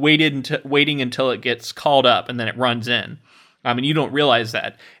mean? Waiting until it gets called up, and then it runs in. And you don't realize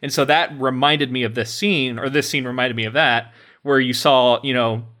that. And so that reminded me of this scene, or this scene reminded me of that, where you saw, you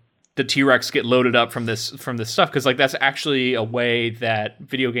know, the T-Rex get loaded up from this stuff, because like that's actually a way that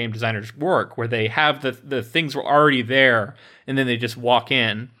video game designers work, where they have the things were already there, and then they just walk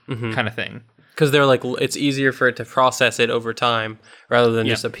in, kind of thing. Because they're like, it's easier for it to process it over time rather than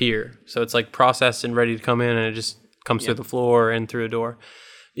just appear. So it's like processed and ready to come in, and it just comes through the floor and through a door.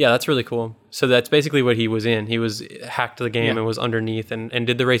 Yeah, that's really cool. So that's basically what he was in. He was hacked the game and was underneath and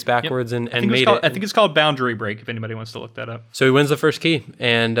did the race backwards and made it. I think it's called Boundary Break, if anybody wants to look that up. So he wins the first key,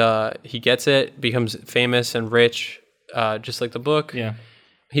 and he gets it, becomes famous and rich, just like the book. Yeah.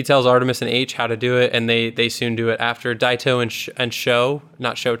 He tells Artemis and H how to do it, and they soon do it after. Daito and Sho,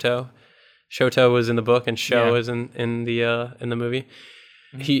 not Shoto. Shoto was in the book, and Sho is in the movie.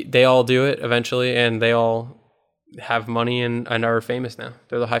 They all do it eventually, and they all have money and are famous now.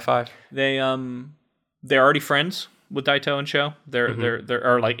 They're the high five. They're already friends with Daito and Sho.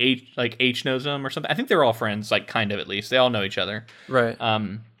 They're like H knows them or something. I think they're all friends, like kind of at least. They all know each other, right?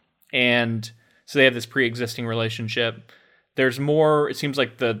 And so they have this pre-existing relationship. There's more. It seems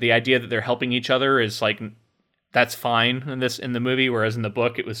like the idea that they're helping each other is like, that's fine in the movie, whereas in the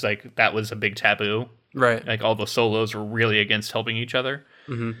book it was like that was a big taboo. Right. Like all the solos were really against helping each other.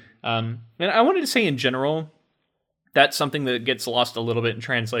 And I wanted to say in general, that's something that gets lost a little bit in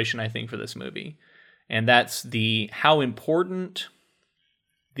translation, I think, for this movie. And that's how important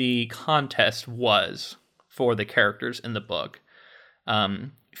the contest was for the characters in the book,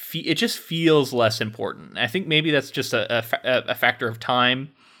 it just feels less important. I think maybe that's just a factor of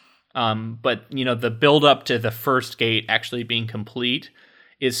time. But the build up to the first gate actually being complete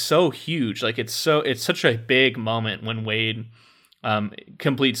is so huge. Like it's such a big moment when Wade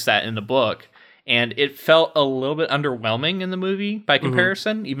completes that in the book. And it felt a little bit underwhelming in the movie by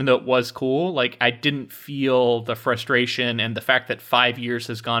comparison, even though it was cool. Like, I didn't feel the frustration and the fact that 5 years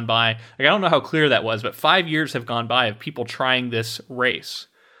has gone by. Like, I don't know how clear that was, but 5 years have gone by of people trying this race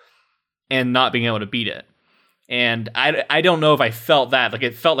and not being able to beat it. And I don't know if I felt that. Like,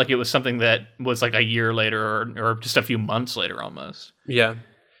 it felt like it was something that was like a year later or just a few months later almost. Yeah.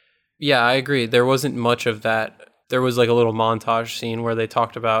 Yeah, I agree. There wasn't much of that. There was like a little montage scene where they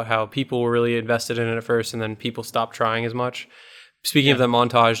talked about how people were really invested in it at first and then people stopped trying as much. Speaking of the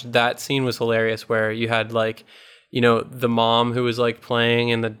montage, that scene was hilarious where you had like, the mom who was like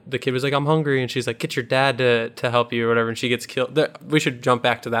playing and the kid was like, I'm hungry. And she's like, get your dad to help you or whatever. And she gets killed. We should jump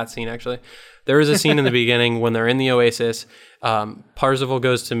back to that scene actually. There is a scene in the beginning when they're in the Oasis. Parzival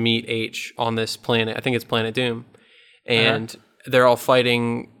goes to meet H on this planet. I think it's Planet Doom. And they're all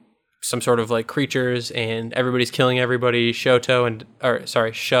fighting some sort of like creatures and everybody's killing everybody. Sho and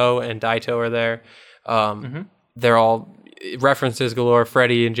Daito are there. They're all references galore.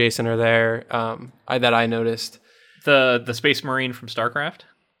 Freddy and Jason are there. That I noticed. The Space Marine from StarCraft?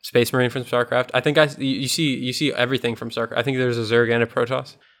 Space Marine from StarCraft. I think you see everything from StarCraft. I think there's a Zerg and a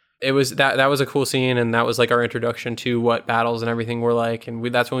Protoss. It was that was a cool scene, and that was like our introduction to what battles and everything were like, and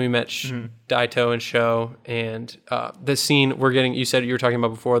that's when we met Daito and Sho. And this scene you said you were talking about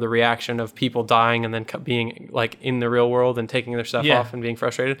before, the reaction of people dying and then being like in the real world and taking their stuff off and being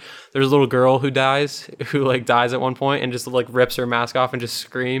frustrated. There's a little girl who dies at one point and just like rips her mask off and just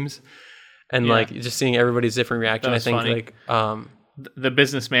screams, and like just seeing everybody's different reaction. I think funny. Like the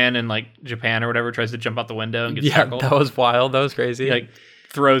businessman in like Japan or whatever tries to jump out the window and gets tackled. That was wild. That was crazy. He, like,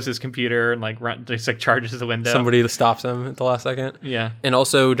 throws his computer and just charges the window. Somebody stops him at the last second. Yeah. And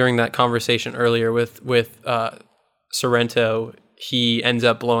also during that conversation earlier with Sorrento, he ends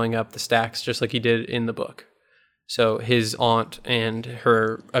up blowing up the stacks just like he did in the book. So his aunt and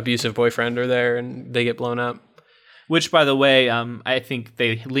her abusive boyfriend are there and they get blown up. Which, by the way, I think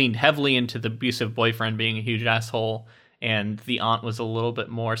they leaned heavily into the abusive boyfriend being a huge asshole, and the aunt was a little bit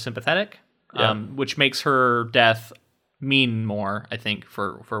more sympathetic, which makes her death mean more, I think,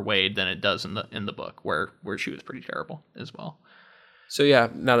 for Wade than it does in the book, where she was pretty terrible as well. So yeah,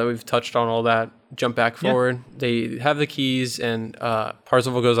 now that we've touched on all that, jump back forward. They have the keys, and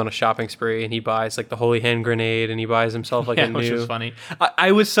Parzival goes on a shopping spree, and he buys like the holy hand grenade, and he buys himself like a new. Which was funny.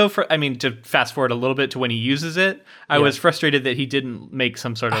 I was so to fast forward a little bit to when he uses it, I was frustrated that he didn't make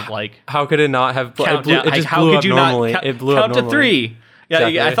some sort of like. How could it not have? It just blew up normally. It blew up normally. Count to 3. Yeah,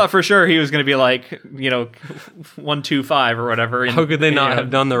 exactly. I thought for sure he was going to be like, 1, 2, 5 or whatever. How could they not have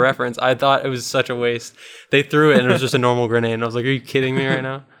done the reference? I thought it was such a waste. They threw it and it was just a normal grenade. And I was like, are you kidding me right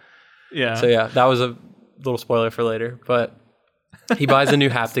now? Yeah. So yeah, that was a little spoiler for later. But he buys a new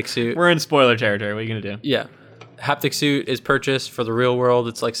haptic suit. We're in spoiler territory. What are you going to do? Yeah. Haptic suit is purchased for the real world.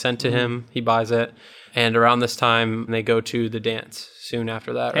 It's like sent to him. He buys it. And around this time, they go to the dance soon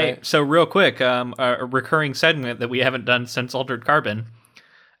after that, right? Hey, so real quick, a recurring segment that we haven't done since Altered Carbon.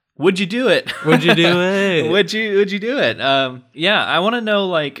 Would you do it? Would you do it? Would you do it? Yeah, I want to know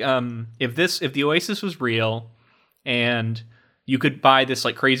like if the Oasis was real and you could buy this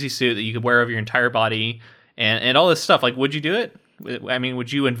like crazy suit that you could wear over your entire body and all this stuff, like would you do it? I mean,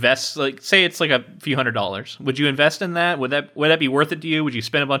 would you invest, like say it's like a few $100s. Would you invest in that? Would that be worth it to you? Would you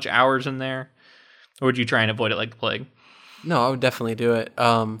spend a bunch of hours in there? Or would you try and avoid it like the plague? No, I would definitely do it.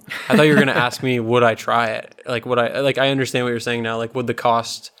 I thought you were going to ask me, would I try it? Like, I understand what you're saying now. Like, would the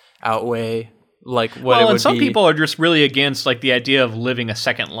cost outweigh like what it would be? And some people are just really against like the idea of living a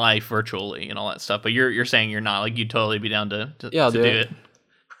second life virtually and all that stuff. But you're saying you're not. Like, you'd totally be down to do it.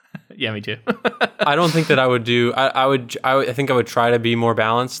 Yeah, me too. I don't think that I would do. I think I would try to be more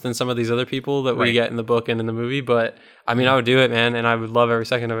balanced than some of these other people that we get in the book and in the movie. But I mean, I would do it, man, and I would love every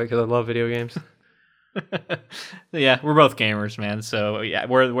second of it because I love video games. Yeah, we're both gamers, man. So yeah,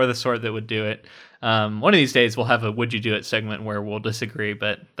 we're the sort that would do it. One of these days we'll have a "Would you do it" segment where we'll disagree,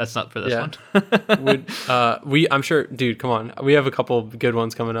 but that's not for this one. I'm sure, dude. Come on, we have a couple of good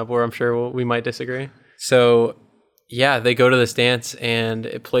ones coming up where I'm sure we might disagree. So yeah, they go to this dance and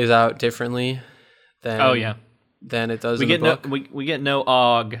it plays out differently than than it does in the book. We get no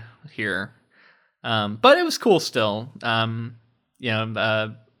Og here, but it was cool still.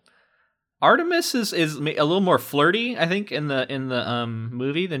 Artemis is a little more flirty, I think, in the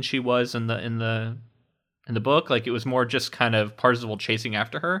movie than she was in the in the book. Like it was more just kind of Parzival chasing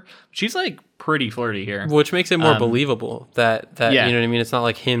after her. She's like pretty flirty here, which makes it more believable that yeah. you know what I mean. It's not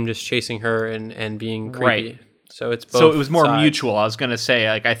like him just chasing her and being creepy. Right. So it's both. So it was more sides. mutual. I was gonna say,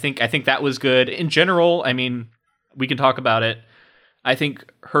 like, I think that was good in general. I mean, we can talk about it. I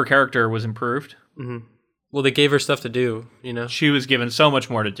think her character was improved. Mm-hmm. Well, they gave her stuff to do. You know, she was given so much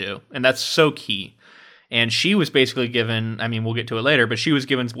more to do, and that's so key. And she was basically given, I mean, we'll get to it later, but she was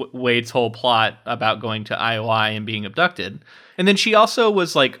given Wade's whole plot about going to IOI and being abducted. And then she also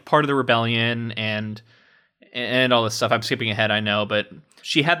was like part of the rebellion and all this stuff. I'm skipping ahead, I know, but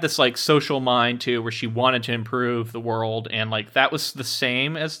she had this like social mind too, where she wanted to improve the world. And like that was the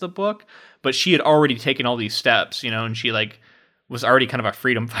same as the book, but she had already taken all these steps, you know, and she like was already kind of a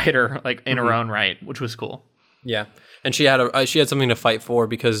freedom fighter, like in her own right, which was cool. Yeah. And she had something to fight for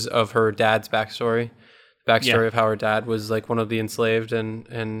because of her dad's backstory. Of how her dad was like one of the enslaved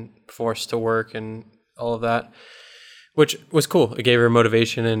and forced to work and all of that, which was cool. It gave her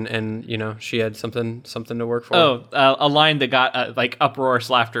motivation and you know, she had something to work for. A line that got like uproarious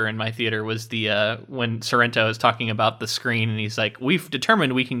laughter in my theater was the when Sorrento is talking about the screen and he's like, we've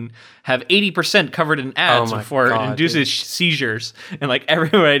determined we can have 80% covered in ads before it induces seizures, and like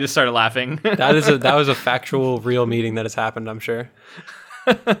everybody just started laughing. that was a factual real meeting that has happened, I'm sure.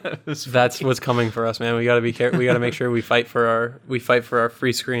 That's what's coming for us, man. We got to be careful. We got to make sure we fight for our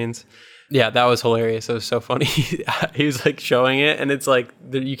free screens. Yeah, that was hilarious. It was so funny. He was like showing it, and it's like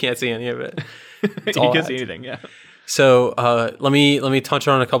you can't see any of it. You can't see anything. Yeah. So let me touch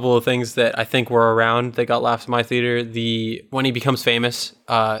on a couple of things that I think were around that got laughs in my theater. When he becomes famous,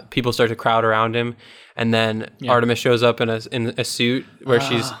 people start to crowd around him, and then Artemis shows up in a suit where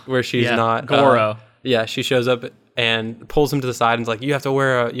she's not Goro. She shows up and pulls him to the side and is like, you have to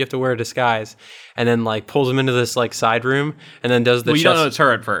wear a disguise, and then like pulls him into this like side room and then does the you don't know it's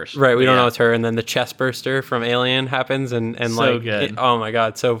her at first, right? We don't know it's her, and then the chest burster from Alien happens and so like good. Oh my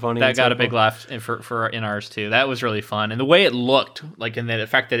god, so funny. That got a big laugh for in ours too. That was really fun, and the way it looked, like, and the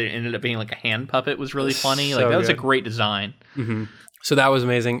fact that it ended up being like a hand puppet was really funny. Like that was a great design. Mm-hmm. So that was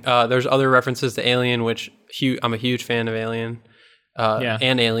amazing. There's other references to Alien, which I'm a huge fan of Alien,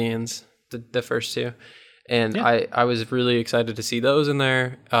 and Aliens, the first two. And I was really excited to see those in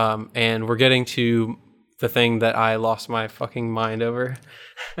there. And we're getting to the thing that I lost my fucking mind over.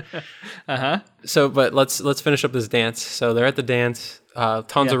 So, but let's finish up this dance. So they're at the dance.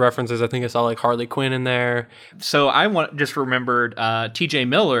 Tons of references. I think I saw like Harley Quinn in there. So I just remembered T.J.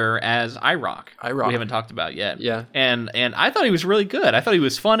 Miller as IROC. We haven't talked about yet. Yeah. And I thought he was really good. I thought he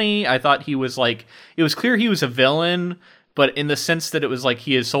was funny. I thought he was like, it was clear he was a villain, but in the sense that it was like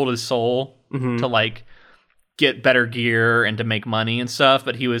he had sold his soul to like get better gear and to make money and stuff,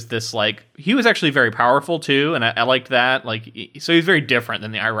 but he was actually very powerful too, and I liked that. Like, so he's very different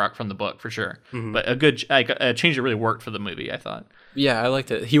than the IROC from the book for sure. But a change that really worked for the movie, I thought. Yeah, I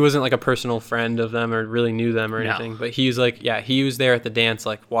liked it. He wasn't like a personal friend of them or really knew them or anything, but he was like, he was there at the dance,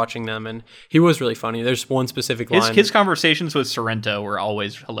 like watching them, and he was really funny. There's one specific line. His conversations with Sorrento were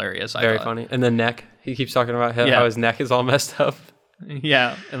always hilarious. Very funny. And then Neck, he keeps talking about how his neck is all messed up.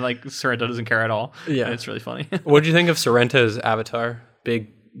 Yeah, and like Sorrento doesn't care at all. Yeah, and it's really funny. What did you think of Sorrento's avatar?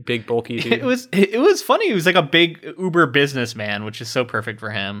 Big bulky dude. It was funny. He was like a big Uber businessman, which is so perfect for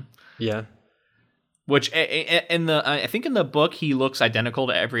him. Yeah. Which I think in the book he looks identical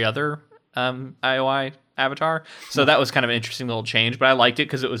to every other IOI avatar. So that was kind of an interesting little change, but I liked it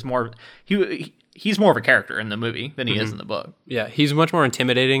because it was more he's more of a character in the movie than he is in the book. Yeah, he's much more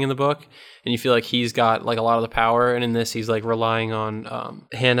intimidating in the book, and you feel like he's got like a lot of the power, and in this he's like relying on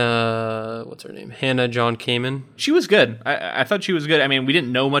Hannah, what's her name? Hannah John Kamen. She was good. I thought she was good. I mean, we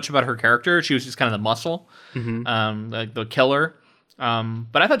didn't know much about her character. She was just kind of the muscle, like the killer.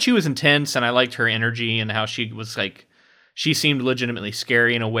 But I thought she was intense, and I liked her energy and how she was like, she seemed legitimately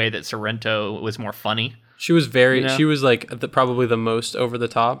scary in a way that Sorrento was more funny. She was she was like probably the most over the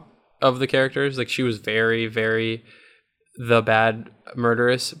top of the characters. Like she was very, very the bad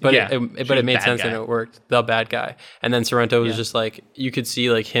murderess, but it made sense and it worked. The bad guy. And then Sorrento was just like, you could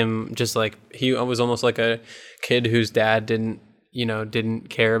see like him just like, he was almost like a kid whose dad didn't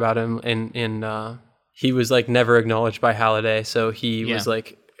care about him. And he was like never acknowledged by Halliday. So he was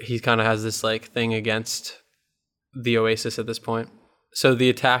like, he kind of has this like thing against the Oasis at this point. So the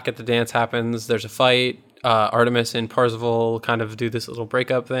attack at the dance happens. There's a fight. Artemis and Parzival kind of do this little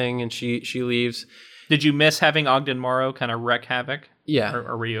breakup thing, and she leaves. Did you miss having Ogden Morrow kind of wreak havoc? Yeah.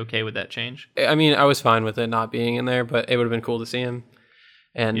 Or were you okay with that change? I mean, I was fine with it not being in there, but it would have been cool to see him.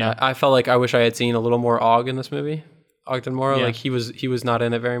 And I felt like I wish I had seen a little more Og in this movie. Ogden Morrow, like he was not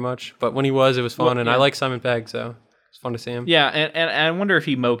in it very much, but when he was, it was fun, and I like Simon Pegg, so. It's fun to see him. Yeah, and I wonder if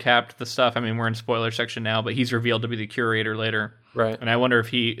he mocapped the stuff. I mean, we're in spoiler section now, but he's revealed to be the curator later. Right. And I wonder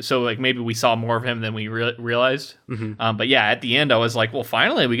if maybe we saw more of him than we realized. Mm-hmm. But yeah, at the end, I was like, well,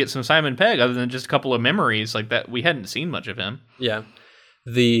 finally we get some Simon Pegg, other than just a couple of memories like that. We hadn't seen much of him. Yeah.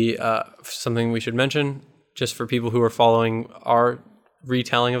 The something we should mention, just for people who are following our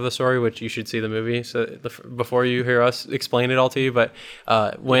retelling of the story, which you should see the movie before you hear us explain it all to you. But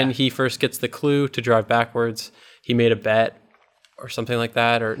when he first gets the clue to drive backwards, he made a bet or something like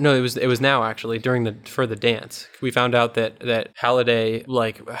that, or no, it was now actually for the dance. We found out that Halliday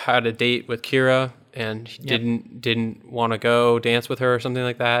like had a date with Kira and he didn't want to go dance with her or something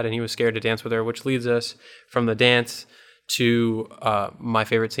like that, and he was scared to dance with her, which leads us from the dance to my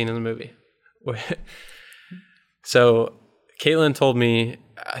favorite scene in the movie. So Caitlin told me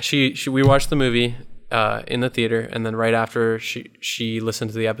we watched the movie in the theater, and then right after she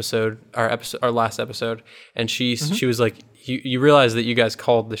listened to the our last episode, and she was like, you realize that you guys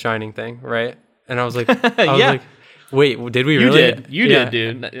called the Shining thing, right? And I was like, like, wait, did we really? You did,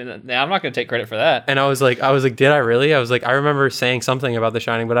 dude. Now I'm not going to take credit for that. And I was like, did I really? I was like, I remember saying something about the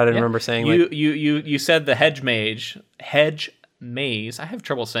Shining, but I didn't remember saying you said the hedge maze. I have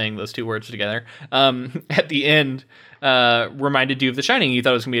trouble saying those two words together. At the end, reminded you of the Shining. You thought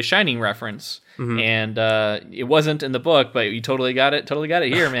it was going to be a Shining reference, and it wasn't in the book, but you totally got it. Totally got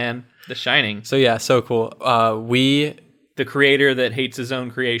it here, man. The Shining. So yeah, so cool. The creator that hates his own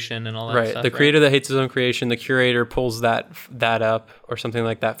creation and all that stuff. The creator that hates his own creation, the curator pulls that up or something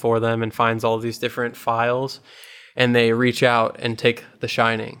like that for them and finds all these different files, and they reach out and take the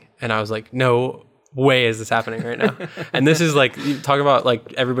Shining. And I was like, no way is this happening right now. And this is like, you talk about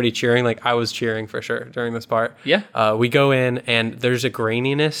like everybody cheering, like I was cheering for sure during this part. Yeah. We go in and there's a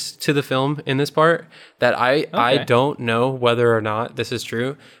graininess to the film in this part that I don't know whether or not this is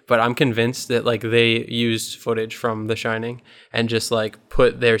true, but I'm convinced that like they used footage from The Shining and just like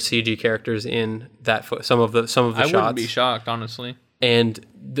put their CG characters in that some of the shots. I wouldn't be shocked, honestly. And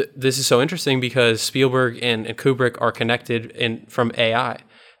this is so interesting because Spielberg and Kubrick are connected from AI.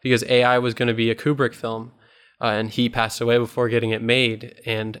 Because AI was going to be a Kubrick film, and he passed away before getting it made,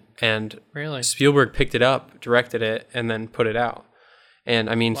 and really? Spielberg picked it up, directed it, and then put it out. And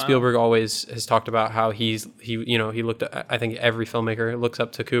I mean, Spielberg always has talked about how he looked at, I think every filmmaker looks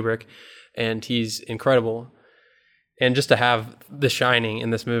up to Kubrick, and he's incredible. And just to have The Shining in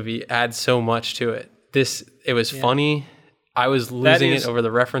this movie adds so much to it. It was funny. I was losing it over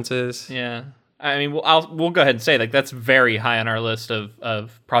the references. Yeah. I mean, we'll go ahead and say like that's very high on our list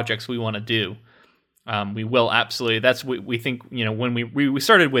of projects we want to do. We will absolutely. That's we think, you know, when we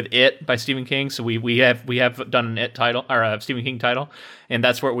started with It by Stephen King, so we have done an It title or a Stephen King title, and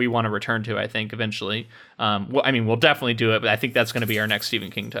that's what we want to return to. I think eventually. We'll definitely do it, but I think that's going to be our next Stephen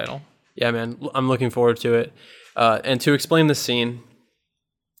King title. Yeah, man, I'm looking forward to it. And to explain the scene,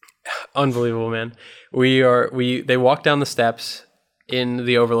 unbelievable, man. They walk down the steps in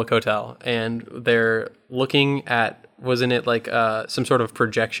the Overlook Hotel, and they're looking at, wasn't it like some sort of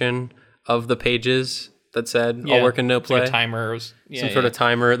projection of the pages that said all work and no play? Like a timer. Some sort of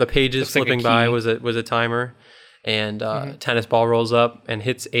timer. The pages flipping by was a timer, and tennis ball rolls up and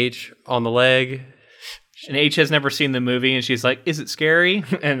hits H on the leg. And H has never seen the movie, and she's like, "Is it scary?"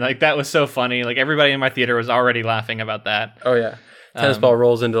 And like that was so funny. Like everybody in my theater was already laughing about that. Oh yeah. Tennis ball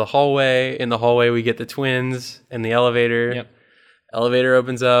rolls into the hallway. In the hallway, we get the twins and the elevator. Yep. Elevator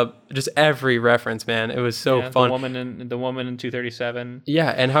opens up. Just every reference, man. It was so fun. The woman in 237. Yeah,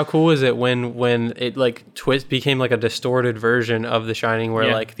 and how cool is it when it like became like a distorted version of The Shining,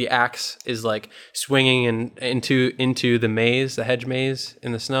 where like the axe is like swinging into the maze, the hedge maze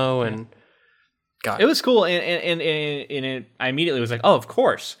in the snow, and God, it was cool. And it, I immediately was like, oh, of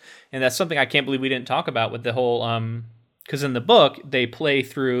course. And that's something I can't believe we didn't talk about with the whole because in the book they play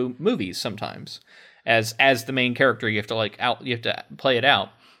through movies sometimes. As the main character, you have to play it out,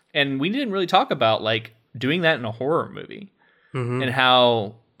 and we didn't really talk about like doing that in a horror movie and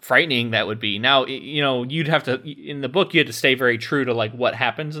how frightening that would be. Now, you know, you'd have to in the book you had to stay very true to like what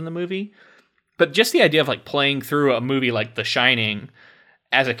happens in the movie, but just the idea of like playing through a movie like The Shining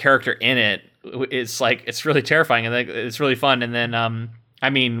as a character in it, it's like it's really terrifying and it's really fun. And then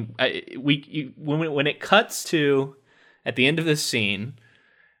when it cuts to at the end of this scene.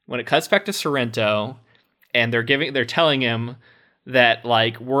 When it cuts back to Sorrento, and they're telling him that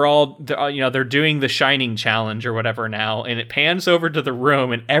like they're doing the Shining challenge or whatever now, and it pans over to the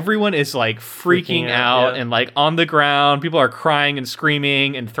room, and everyone is like freaking out and like on the ground. People are crying and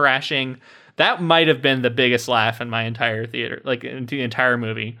screaming and thrashing. That might have been the biggest laugh in my entire theater, like in the entire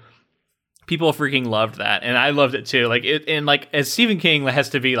movie. People freaking loved that, and I loved it too. Like it, and like as Stephen King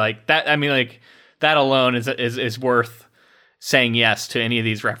has to be like that. I mean, like that alone is worth saying yes to any of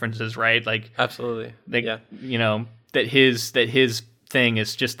these references, right? Like, absolutely, you know, that his thing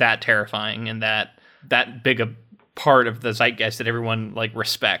is just that terrifying and that big a part of the zeitgeist that everyone like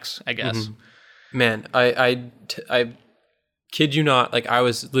respects, I guess. Man, I kid you not, like I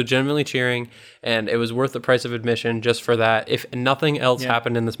was legitimately cheering, and it was worth the price of admission just for that. If nothing else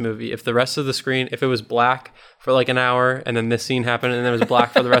happened in this movie, if the rest of the screen, if it was black for like an hour and then this scene happened and then it was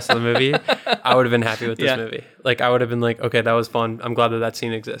black for the rest of the movie, I would have been happy with this movie. Like I would have been like, okay, that was fun. I'm glad that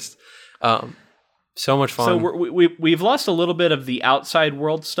scene exists. So much fun. So we've lost a little bit of the outside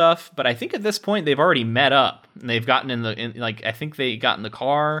world stuff, but I think at this point they've already met up and they've gotten I think they got in the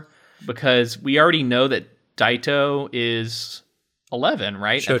car, because we already know that Daito is 11,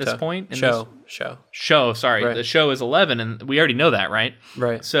 right? Showtime. At this point? Show. Sorry. Right. The show is 11, and we already know that, right?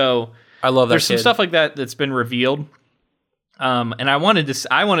 Right. So I love that there's some stuff like that that's been revealed. And I wanted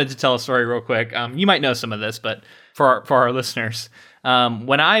to tell a story real quick. You might know some of this, but for our listeners,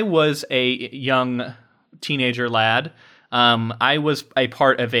 when I was a young teenager lad, I was a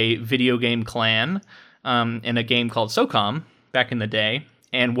part of a video game clan in a game called SOCOM back in the day.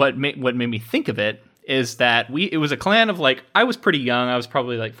 And what made me think of it is that it was a clan of like, I was pretty young. I was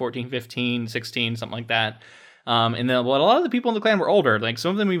probably like 14, 15, 16, something like that. And then a lot of the people in the clan were older, like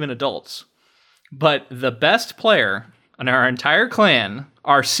some of them even adults. But the best player in our entire clan,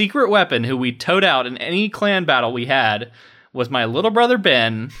 our secret weapon who we towed out in any clan battle we had, was my little brother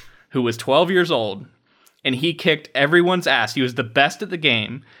Ben, who was 12 years old. And he kicked everyone's ass. He was the best at the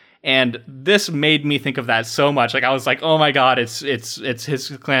game. And this made me think of that so much. Like I was like, oh my god, it's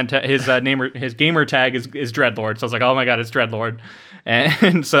his clan, his gamer tag is Dreadlord. So I was like, oh my god, it's Dreadlord,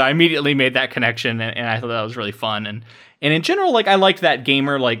 and so I immediately made that connection, and I thought that was really fun. And in general, like I liked that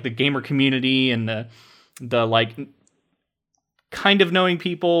like the gamer community and the like kind of knowing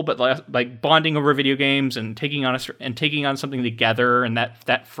people, but like bonding over video games and taking on something together, and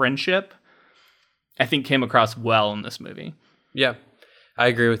that friendship, I think came across well in this movie. Yeah. I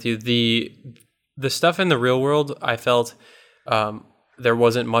agree with you. The stuff in the real world, I felt there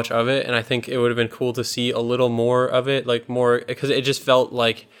wasn't much of it, and I think it would have been cool to see a little more of it, like more, because it just felt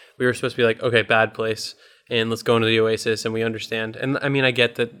like we were supposed to be like, okay, bad place, and let's go into the Oasis, and we understand. And I mean, I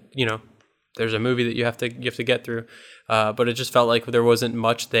get that, you know, there's a movie that you have to get through, but it just felt like there wasn't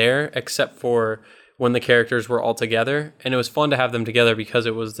much there except for when the characters were all together, and it was fun to have them together because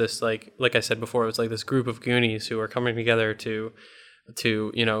it was this like I said before, it was like this group of Goonies who are coming together to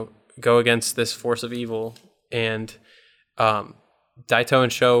you know, go against this force of evil. And Daito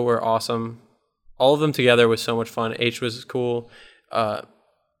and Sho were awesome. All of them together was so much fun. H was cool.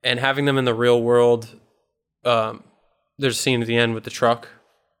 And having them in the real world, there's a scene at the end with the truck.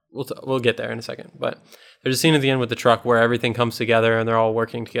 We'll get there in a second. But there's a scene at the end with the truck where everything comes together and they're all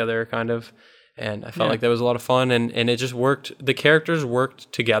working together, kind of. And I felt like that was a lot of fun. And it just worked. The characters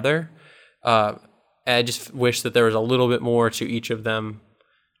worked together. I just wish that there was a little bit more to each of them.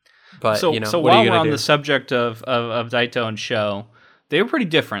 But, so, you know, so what while are you we're on do? the subject of Daito and Sho, they were pretty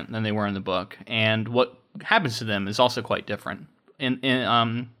different than they were in the book, and what happens to them is also quite different.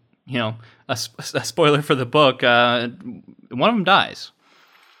 In you know, a spoiler for the book, one of them dies,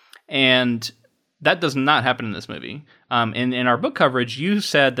 and that does not happen in this movie. In our book coverage, you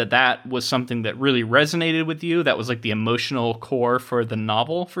said that was something that really resonated with you. That was like the emotional core for the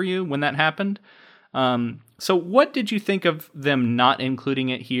novel for you when that happened. So what did you think of them not including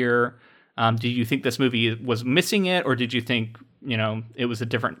it here? Did you think this movie was missing it, or did you think, you know, it was a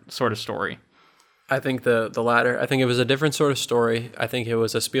different sort of story? I think the latter. I think it was a different sort of story. I think it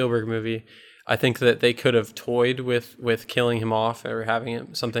was a Spielberg movie. I think that they could have toyed with killing him off or having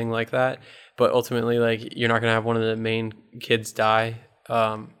it, something like that. But ultimately, like, you're not going to have one of the main kids die.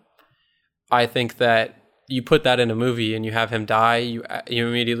 I think that you put that in a movie and you have him die, you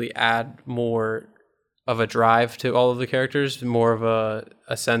immediately add more of a drive to all of the characters, more of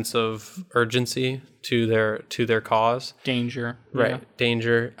a sense of urgency to their cause. Danger. Right. Yeah.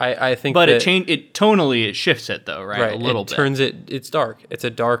 Danger. I think but it tonally it shifts it though, right? A little bit. Turns it's dark. It's a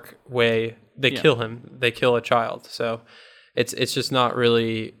dark way. They kill him. They kill a child. So it's just not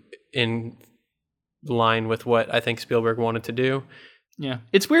really in line with what I think Spielberg wanted to do. Yeah.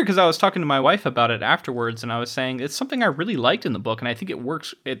 It's weird because I was talking to my wife about it afterwards, and I was saying it's something I really liked in the book, and I think it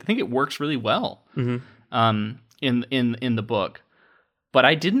works. I think it works really well in the book. But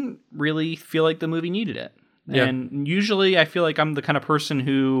I didn't really feel like the movie needed it. Yeah. And usually I feel like I'm the kind of person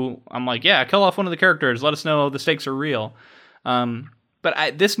who I'm like, yeah, kill off one of the characters. Let us know the stakes are real.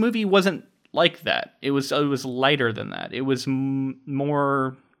 But this movie wasn't like that. It was lighter than that. It was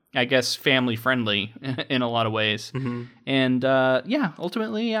more, I guess, family friendly in a lot of ways. Mm-hmm. And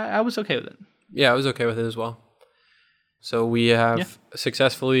ultimately I was okay with it. Yeah, I was okay with it as well. So we have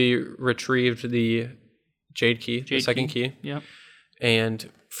successfully retrieved the Jade Key, the second key. Yeah. And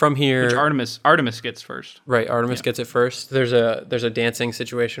from here, which Artemis gets first. Right, Artemis gets it first. There's a dancing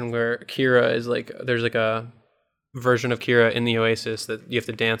situation where Kira is like, there's like a version of Kira in the Oasis that you have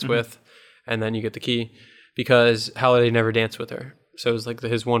to dance with, and then you get the key, because Halliday never danced with her. So it was like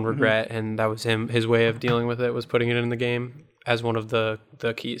his one regret, and that was his way of dealing with it, was putting it in the game as one of the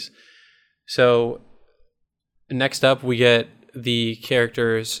keys. So next up, we get the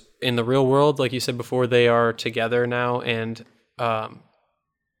characters in the real world. Like you said before, they are together now, and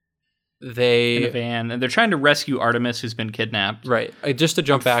they in a van, and they're trying to rescue Artemis, who's been kidnapped. Right. Just to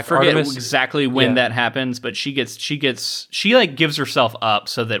jump back, forget Artemis, exactly when that happens, but she like gives herself up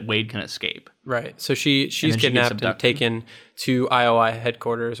so that Wade can escape. Right. So she's kidnapped and taken to IOI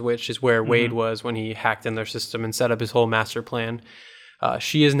headquarters, which is where Wade was when he hacked in their system and set up his whole master plan.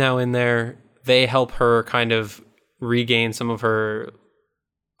 She is now in there. They help her kind of regain some of her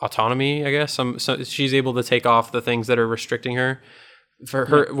autonomy, I guess. So she's able to take off the things that are restricting her. For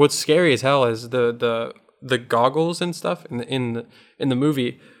her, what's scary as hell is the goggles and stuff in the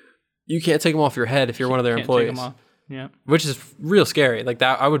movie. You can't take them off your head if you're one of their employees. Take them off. Yeah, which is real scary. Like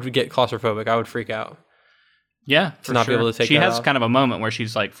that, I would get claustrophobic. I would freak out. Yeah, to not be able to take. She has off. Kind of a moment where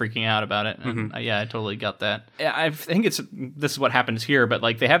she's like freaking out about it. And I totally got that. I think this is what happens here, but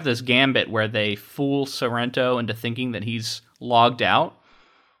like they have this gambit where they fool Sorrento into thinking that he's logged out,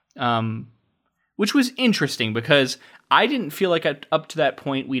 which was interesting because I didn't feel like up to that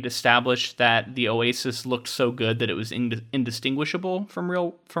point we'd established that the Oasis looked so good that it was indistinguishable from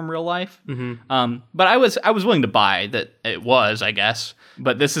real life. But I was willing to buy that it was, I guess.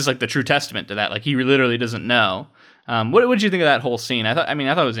 But this is like the true testament to that. Like he literally doesn't know. What did you think of that whole scene? I thought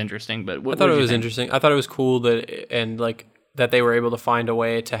it was interesting. But I thought it was interesting. I thought it was cool that they were able to find a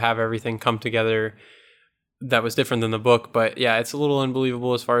way to have everything come together that was different than the book. But yeah, it's a little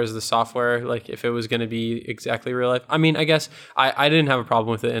unbelievable as far as the software, like if it was going to be exactly real life. I mean, I guess I didn't have a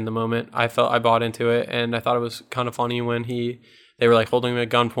problem with it in the moment. I bought into it, and I thought it was kind of funny when they were like holding him at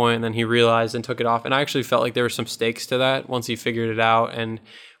gunpoint, and then he realized and took it off. And I actually felt like there were some stakes to that once he figured it out. And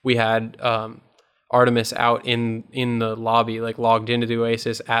we had Artemis out in the lobby, like logged into the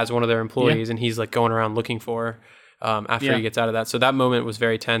Oasis as one of their employees, and he's like going around looking for her after he gets out of that. So that moment was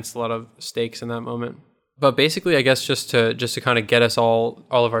very tense. A lot of stakes in that moment. But basically, I guess just to kind of get us all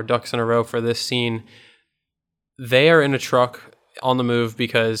of our ducks in a row for this scene, they are in a truck on the move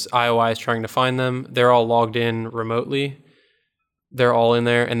because IOI is trying to find them. They're all logged in remotely. They're all in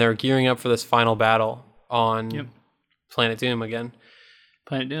there, and they're gearing up for this final battle on Planet Doom again.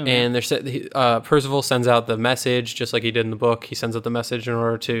 Planet Doom. And Percival sends out the message, just like he did in the book. He sends out the message in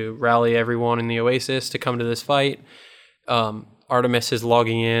order to rally everyone in the Oasis to come to this fight. Artemis is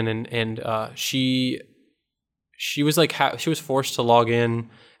logging in, and she was like she was forced to log in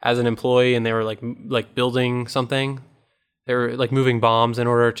as an employee, and they were like building something. They were like moving bombs in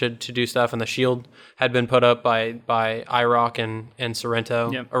order to do stuff, and the shield had been put up by IROC and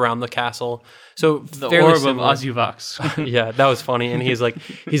Sorrento around the castle. So the orb of Ozyvox. Yeah, that was funny. And he's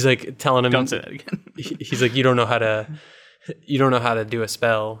like telling him, don't say that again. He's like, you don't know how to do a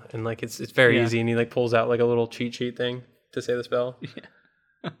spell, and like it's very easy. And he like pulls out like a little cheat sheet thing to say the spell.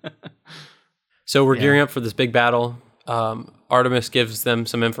 Yeah. So we're gearing up for this big battle. Artemis gives them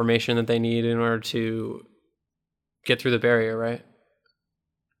some information that they need in order to get through the barrier, right?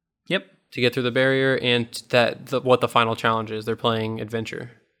 Yep. To get through the barrier, and what the final challenge is. They're playing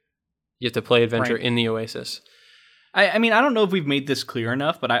adventure. You have to play adventure in the Oasis. I mean, I don't know if we've made this clear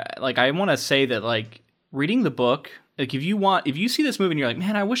enough, but I want to say that like reading the book, like if you see this movie and you're like,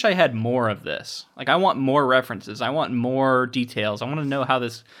 man, I wish I had more of this. Like I want more references. I want more details. I want to know how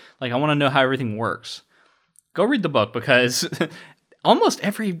I want to know how everything works. Go read the book, because almost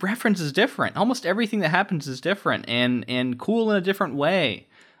every reference is different. Almost everything that happens is different and cool in a different way.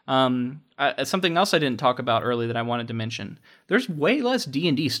 Something else I didn't talk about earlier that I wanted to mention. There's way less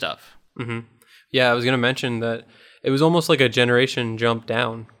D&D stuff. Mm-hmm. Yeah, I was going to mention that it was almost like a generation jump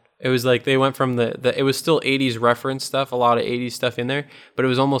down. It was like they went from it was still 80s reference stuff, a lot of 80s stuff in there, but it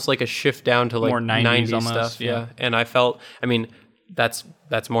was almost like a shift down to like more 90s almost, stuff. Yeah. And I felt, I mean, that's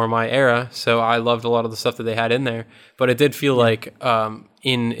more my era, so I loved a lot of the stuff that they had in there. But it did feel like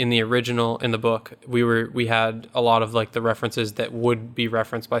in the original, in the book, we had a lot of like the references that would be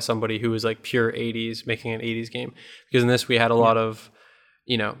referenced by somebody who was like pure 80s, making an 80s game. Because in this we had a lot of,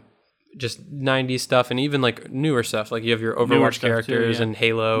 just 90s stuff, and even like newer stuff. Like you have your Overwatch characters too, and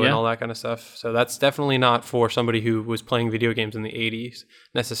Halo and all that kind of stuff. So that's definitely not for somebody who was playing video games in the 80s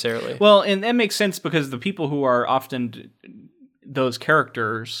necessarily. Well, and that makes sense because the people who are often those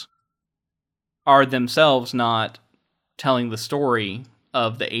characters are themselves not telling the story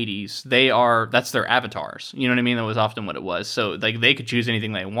of the 80s. That's their avatars. You know what I mean? That was often what it was. So like they could choose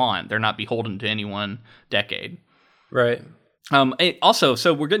anything they want. They're not beholden to any one decade. Right. Also,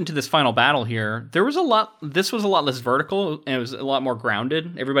 so we're getting to this final battle here. This was a lot less vertical, and it was a lot more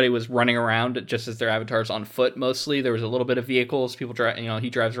grounded. Everybody was running around just as their avatars on foot mostly. There was a little bit of vehicles. People drive, he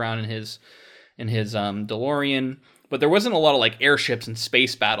drives around in his DeLorean. But there wasn't a lot of like airships and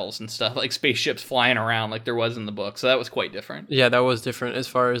space battles and stuff, like spaceships flying around like there was in the book. So that was quite different. Yeah, that was different as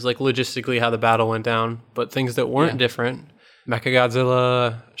far as like logistically how the battle went down. But things that weren't different,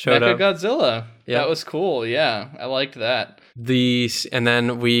 Mechagodzilla showed up. Mechagodzilla. Yeah. That was cool. Yeah, I liked that. And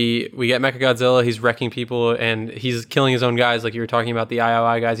then we get Mechagodzilla. He's wrecking people and he's killing his own guys, like you were talking about the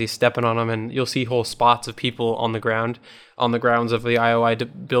IOI guys. He's stepping on them, and you'll see whole spots of people on the grounds of the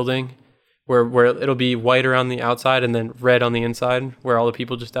IOI building. Where it'll be white around the outside and then red on the inside, where all the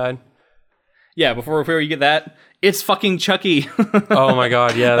people just died. Yeah, before you get that, it's fucking Chucky. Oh my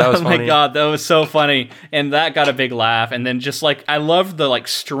god, yeah, that was funny. Oh my god, that was so funny. And that got a big laugh. And then just like, I love the like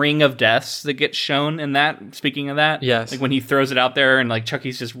string of deaths that gets shown in that, speaking of that. Yes. Like when he throws it out there and like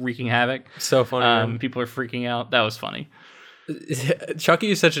Chucky's just wreaking havoc. So funny. People are freaking out. That was funny.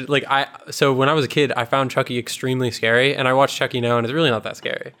 Chucky is such a, so when I was a kid, I found Chucky extremely scary, and I watch Chucky now and it's really not that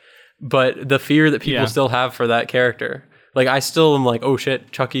scary. But the fear that people still have for that character, like I still am like, oh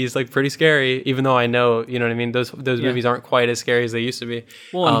shit, Chucky's like pretty scary, even though I know, you know what I mean? Those movies aren't quite as scary as they used to be.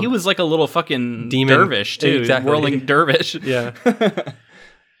 Well, and he was like a little fucking demon dervish too, exactly. Whirling dervish. Yeah.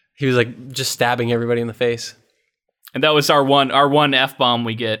 He was like just stabbing everybody in the face. And that was our one F-bomb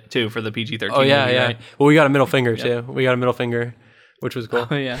we get too for the PG-13 Oh yeah, movie, yeah. Right? Well, we got a middle finger too. We got a middle finger, which was cool.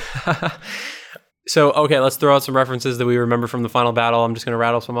 Oh yeah. So, okay, let's throw out some references that we remember from the final battle. I'm just going to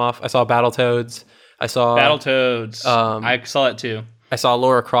rattle some off. I saw Battletoads. I saw I saw it too. I saw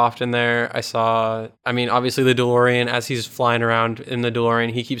Lara Croft in there. Obviously the DeLorean, as he's flying around in the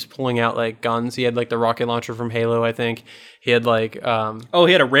DeLorean, he keeps pulling out like guns. He had like the rocket launcher from Halo, I think. He had like... he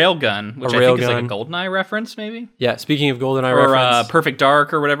had a rail gun, which I think is like a GoldenEye reference, maybe? Yeah, speaking of GoldenEye reference... Or Perfect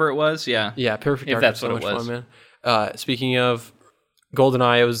Dark or whatever it was, yeah. Yeah, Perfect Dark. If that's what it was. Fun, man. Speaking of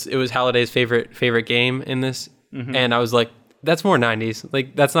GoldenEye, it was Halliday's favorite game in this, and I was like, that's more 90s.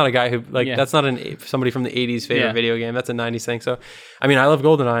 Like that's not a guy who that's not somebody from the 80s favorite video game. That's a 90s thing. So, I mean, I love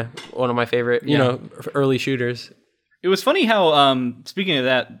GoldenEye, one of my favorite, early shooters. It was funny how speaking of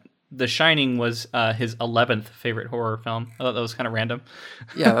that, The Shining was his 11th favorite horror film. I thought that was kind of random.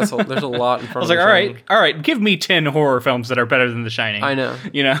 Yeah, there's a lot in front of I was like, all right, give me 10 horror films that are better than The Shining. I know.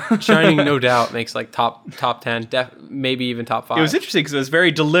 Shining, no doubt, makes like top 10, maybe even top 5. It was interesting because it was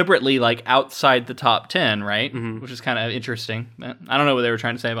very deliberately like outside the top 10, right? Mm-hmm. Which is kind of interesting. I don't know what they were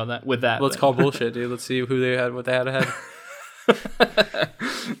trying to say about that. With that, well, it's called bullshit, dude. Let's see what they had ahead.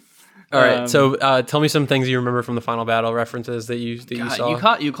 All right, so tell me some things you remember from the final battle references that you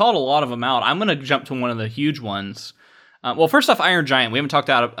saw. You called a lot of them out. I'm going to jump to one of the huge ones. Well, first off, Iron Giant. We haven't talked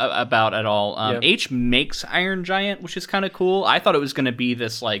about at all. H makes Iron Giant, which is kind of cool. I thought it was going to be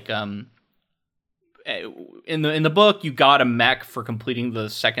this like in the book, you got a mech for completing the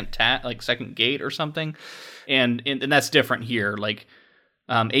second gate or something, and that's different here. Like.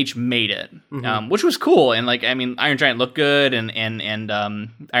 H made it, which was cool, and like I mean, Iron Giant looked good, and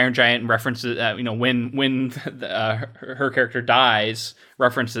Iron Giant references, when her character dies,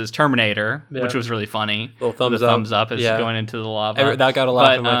 references Terminator, which was really funny. Little thumbs up as going into the lava. That got a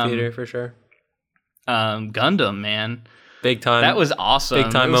laugh in my theater for sure. Gundam, man, big time. That was awesome.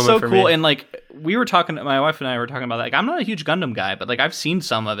 Big time it was moment so for cool, me. And like we were talking, my wife and I were talking about like I'm not a huge Gundam guy, but like I've seen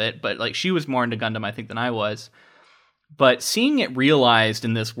some of it, but like she was more into Gundam, I think, than I was. But seeing it realized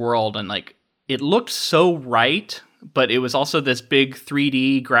in this world, and like it looked so right, but it was also this big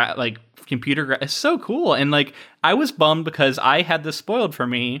 3D computer. It's so cool, and like I was bummed because I had this spoiled for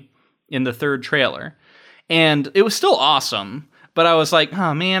me in the third trailer, and it was still awesome. But I was like,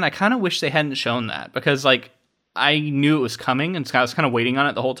 oh man, I kind of wish they hadn't shown that because like I knew it was coming, and I was kind of waiting on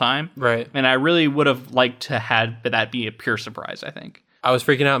it the whole time. Right, and I really would have liked to had that be a pure surprise. I think. I was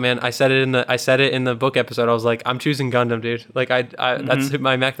freaking out, man. I said it in the book episode. I was like, I'm choosing Gundam, dude. Like that's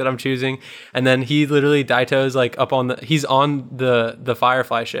my mech that I'm choosing. And then he literally Daito's like he's on the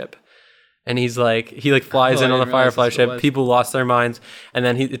Firefly ship. And he flies in on the Firefly ship. People lost their minds. And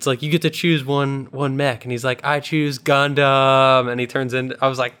then it's like, you get to choose one mech. And he's like, I choose Gundam. And he turns in. I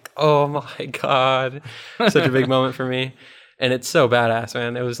was like, oh my God. Such a big moment for me. And it's so badass,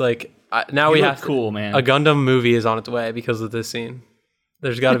 man. It was like, now we have cool, man. A Gundam movie is on its way because of this scene.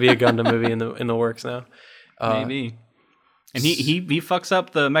 There's got to be a Gundam movie in the works now. Maybe. And he fucks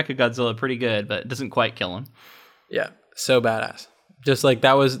up the Mechagodzilla pretty good, but it doesn't quite kill him. Yeah, so badass. just like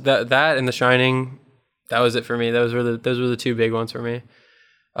that was that and The Shining. That was it for me. Those were the two big ones for me.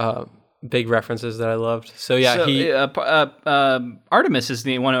 Big references that I loved. So yeah, Artemis is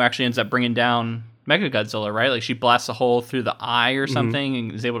the one who actually ends up bringing down Mechagodzilla, right? Like she blasts a hole through the eye or something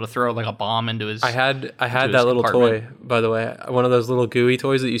and is able to throw like a bomb into his. I had that little toy, by the way. One of those little gooey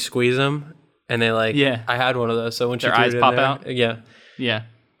toys that you squeeze them and they like. Yeah. I had one of those. So when their eyes pop out. Yeah. Yeah.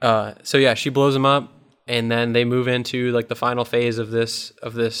 So yeah, she blows them up, and then they move into like the final phase of this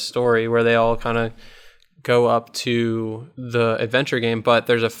story where they all kind of go up to the adventure game, but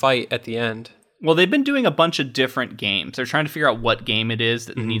there's a fight at the end. Well, they've been doing a bunch of different games. They're trying to figure out what game it is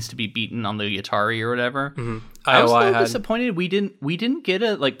that needs to be beaten on the Atari or whatever. I was a little disappointed we didn't get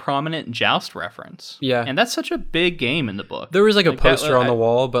a like prominent Joust reference. Yeah, and that's such a big game in the book. There was like a poster on the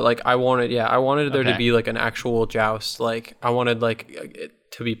wall, but like I wanted there to be like an actual Joust. Like I wanted like it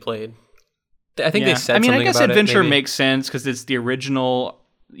to be played. I think they said. I mean, I guess adventure makes sense because it's the original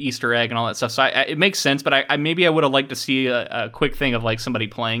Easter egg and all that stuff. So it makes sense, but I maybe I would have liked to see a quick thing of like somebody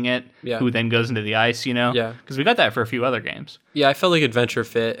playing it who then goes into the ice, you know? Yeah. Because we got that for a few other games. Yeah, I felt like adventure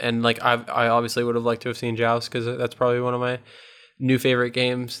fit, and like I obviously would have liked to have seen Joust because that's probably one of my new favorite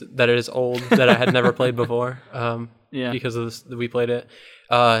games that is old that I had never played before. Because of this, we played it.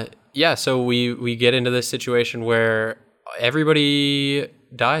 So we get into this situation where everybody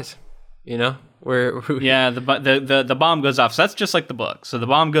dies, you know? The bomb goes off. So that's just like the book. So the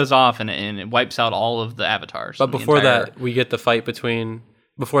bomb goes off and it wipes out all of the avatars. But before that, we get the fight between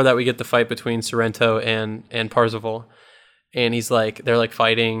Sorrento and Parzival, and they're like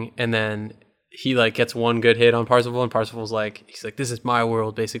fighting, and then he like gets one good hit on Parzival, and Parzival's like, he's like, this is my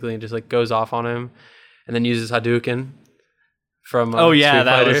world basically, and just like goes off on him, and then uses Hadouken from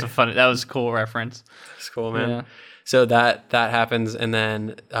that was a cool reference. It's cool, man. Yeah. So that happens, and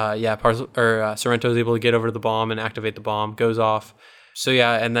then Sorrento is able to get over to the bomb and activate the bomb. Goes off. So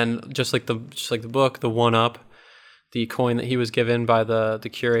yeah, and then just like the book, the 1-up, the coin that he was given by the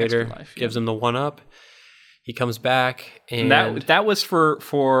curator gives him the 1-up. He comes back, and that was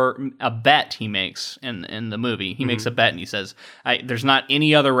for a bet he makes in the movie. He makes a bet and he says, "There's not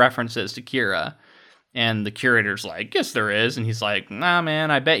any other references to Kira." And the curator's like, yes, there is. And he's like, nah,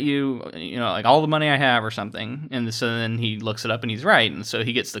 man, I bet you, like all the money I have or something. And so then he looks it up and he's right. And so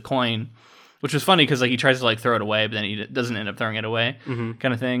he gets the coin, which was funny because like he tries to like throw it away, but then he doesn't end up throwing it away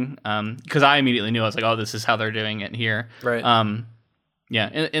kind of thing. Because I immediately knew, I was like, oh, this is how they're doing it here. Right.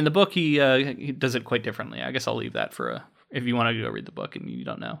 In the book, he does it quite differently. I guess I'll leave that for if you want to go read the book and you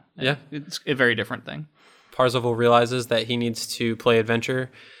don't know. Yeah. It's a very different thing. Parzival realizes that he needs to play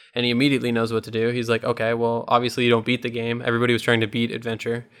adventure. And he immediately knows what to do. He's like, okay, well, obviously you don't beat the game. Everybody was trying to beat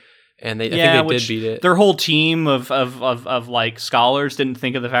Adventure, and I think they did beat it. Their whole team of like scholars didn't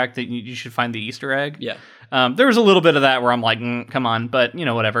think of the fact that you should find the Easter egg. Yeah. There was a little bit of that where I'm like, come on, but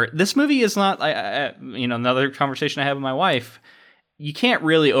whatever. This movie is not, another conversation I had with my wife. You can't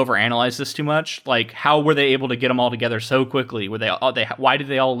really overanalyze this too much. Like, how were they able to get them all together so quickly? Why did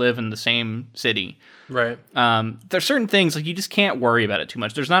they all live in the same city? Right. There's certain things like you just can't worry about it too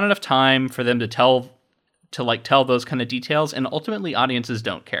much. There's not enough time for them to tell those kind of details, and ultimately audiences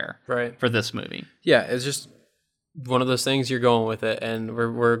don't care. Right. For this movie. Yeah, it's just one of those things. You're going with it, and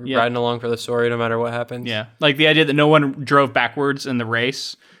we're riding along for the story no matter what happens. Yeah, like the idea that no one drove backwards in the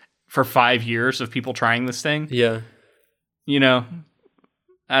race for 5 years of people trying this thing. Yeah.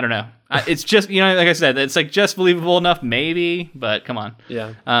 I don't know. It's just, like I said, it's like just believable enough, maybe, but come on.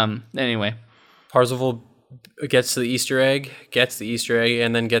 Yeah. Anyway. Parzival gets the Easter egg,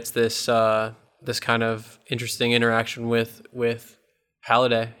 and then gets this kind of interesting interaction with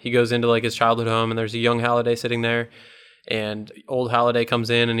Halliday. He goes into like his childhood home, and there's a young Halliday sitting there, and old Halliday comes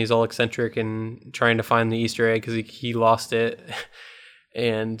in, and he's all eccentric and trying to find the Easter egg because he lost it.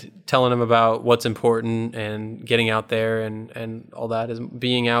 And telling him about what's important and getting out there and all that, is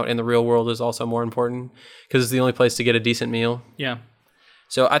being out in the real world is also more important because it's the only place to get a decent meal. Yeah.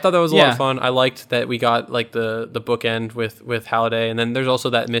 So I thought that was a lot of fun. I liked that we got like the bookend with Halliday, and then there's also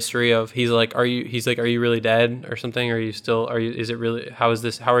that mystery of he's like, are you really dead or something? Is it really, how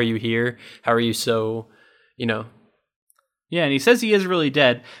are you here? How are you so, Yeah, and he says he is really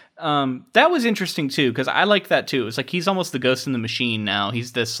dead. That was interesting too, because I liked that too. It's like he's almost the ghost in the machine now.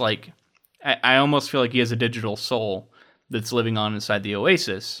 He's this like, I almost feel like he has a digital soul that's living on inside the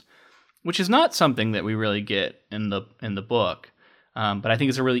Oasis, which is not something that we really get in the book. But I think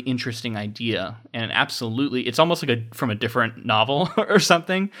it's a really interesting idea, and absolutely, it's almost like from a different novel or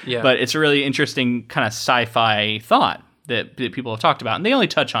something. Yeah. But it's a really interesting kind of sci-fi thought that people have talked about, and they only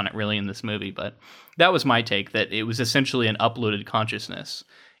touch on it really in this movie. But that was my take, that it was essentially an uploaded consciousness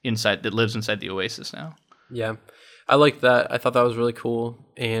that lives inside the Oasis now. Yeah. I liked that. I thought that was really cool.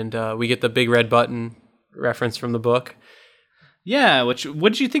 And we get the big red button reference from the book. Yeah, what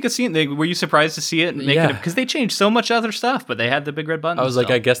did you think of seeing? Were you surprised to see it? Because they changed so much other stuff, but they had the big red button. I was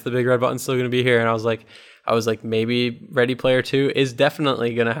like, I guess the big red button's still going to be here. And I was like, maybe Ready Player 2 is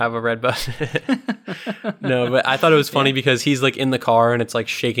definitely going to have a red button. No, but I thought it was funny because he's like in the car and it's like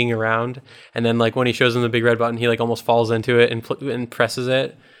shaking around. And then like when he shows him the big red button, he like almost falls into it and presses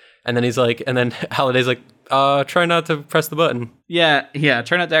it. And then he's like, and then Halliday's like, try not to press the button. Yeah.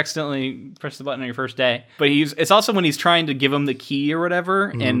 Try not to accidentally press the button on your first day. But it's also when he's trying to give him the key or whatever,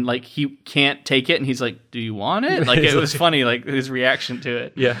 and like he can't take it, and he's like, "Do you want it?" Like it was funny, like his reaction to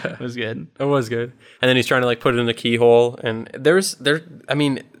it. Yeah, it was good. It was good. And then he's trying to like put it in the keyhole, and I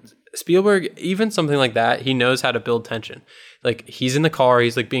mean, Spielberg, even something like that, he knows how to build tension. Like he's in the car,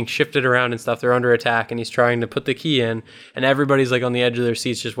 he's like being shifted around and stuff. They're under attack, and he's trying to put the key in, and everybody's like on the edge of their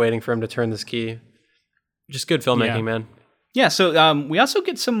seats, just waiting for him to turn this key. Just good filmmaking, man. Yeah, so we also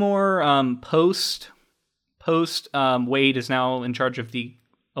get some more post Wade is now in charge of the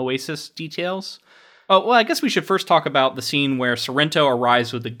Oasis details. Oh, well, I guess we should first talk about the scene where Sorrento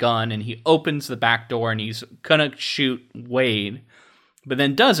arrives with the gun and he opens the back door and he's gonna shoot Wade, but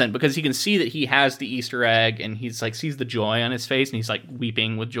then doesn't because he can see that he has the Easter egg and he's like sees the joy on his face and he's like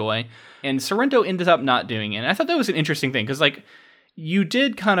weeping with joy. And Sorrento ended up not doing it. And I thought that was an interesting thing because like you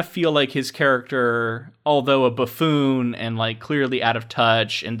did kind of feel like his character, although a buffoon and like clearly out of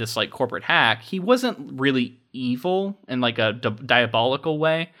touch and this like corporate hack, he wasn't really evil in like a diabolical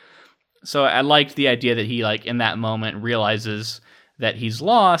way. So I liked the idea that he like in that moment realizes that he's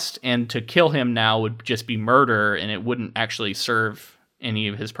lost and to kill him now would just be murder and it wouldn't actually serve any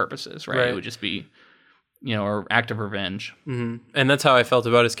of his purposes, right? It would just be, an act of revenge. Mm-hmm. And that's how I felt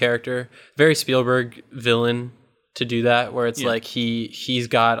about his character. Very Spielberg villain to do that, where it's like he's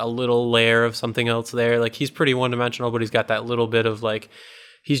got a little layer of something else there. Like he's pretty one-dimensional, but he's got that little bit of like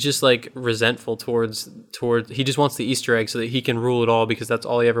he's just like resentful towards he just wants the Easter egg so that he can rule it all because that's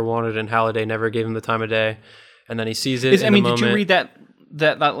all he ever wanted, and Halliday never gave him the time of day. And then he sees it. Did you read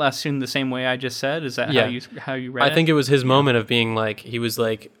that last scene the same way I just said? Is that how you read it? I think it was his moment of being like, he was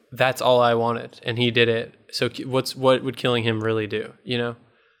like, that's all I wanted, and he did it. So what would killing him really do?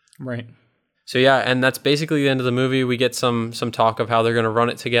 Right. So yeah, and that's basically the end of the movie. We get some talk of how they're going to run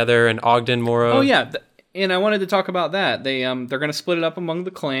it together, and Ogden Morrow. Oh yeah, and I wanted to talk about that. They're going to split it up among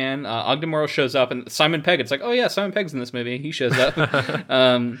the clan. Ogden Morrow shows up, and Simon Pegg. It's like, oh yeah, Simon Pegg's in this movie. He shows up.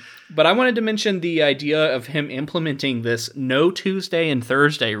 But I wanted to mention the idea of him implementing this no Tuesday and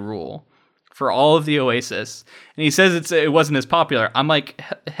Thursday rule for all of the Oasis, and he says it wasn't as popular. I'm like,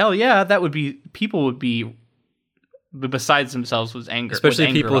 hell yeah, people would be besides themselves with anger, especially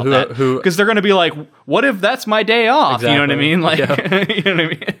people who because they're going to be like, what if that's my day off? Exactly. You know what I mean? Like, you know what I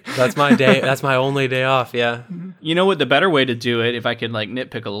mean? That's my day. That's my only day off. Yeah. You know what? The better way to do it, if I could like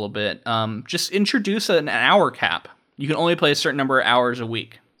nitpick a little bit, just introduce an hour cap. You can only play a certain number of hours a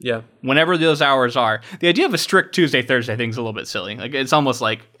week. Yeah. Whenever those hours are. The idea of a strict Tuesday, Thursday thing is a little bit silly. Like it's almost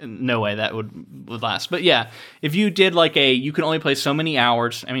like no way that would last. But yeah, if you did like you can only play so many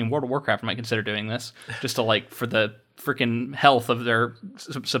hours. I mean, World of Warcraft might consider doing this just to like for the freaking health of their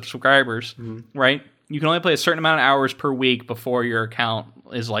subscribers, right? You can only play a certain amount of hours per week before your account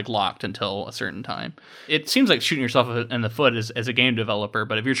is like locked until a certain time. It seems like shooting yourself in the foot as a game developer,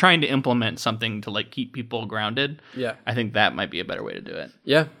 but if you're trying to implement something to like keep people grounded, I think that might be a better way to do it.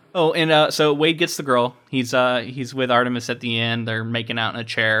 Yeah. Oh, and so Wade gets the girl. He's with Artemis at the end. They're making out in a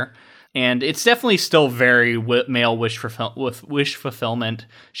chair. And it's definitely still very male wish fulfillment.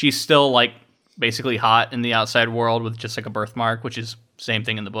 She's still like basically hot in the outside world with just like a birthmark, which is same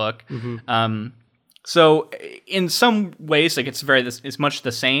thing in the book. Mm-hmm. So in some ways, like it's much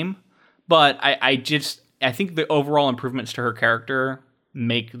the same, but I think the overall improvements to her character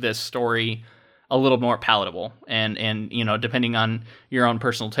make this story a little more palatable, and depending on your own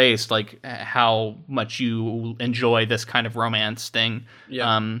personal taste, like how much you enjoy this kind of romance thing.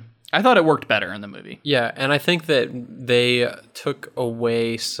 Yeah. I thought it worked better in the movie. Yeah, and I think that they took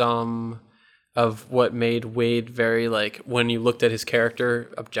away some of what made Wade very like when you looked at his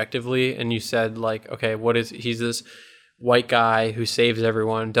character objectively and you said like, okay, he's this white guy who saves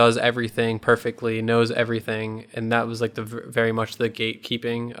everyone, does everything perfectly, knows everything, and that was like very much the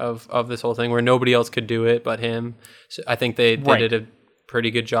gatekeeping of this whole thing where nobody else could do it but him. So I think they did a pretty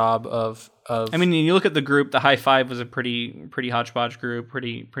good job of I mean, you look at the group, the High Five was a pretty hodgepodge group,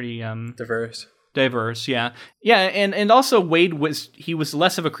 pretty diverse, yeah, and also Wade was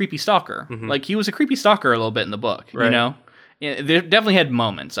less of a creepy stalker. Mm-hmm. Like he was a creepy stalker a little bit in the book, right. They definitely had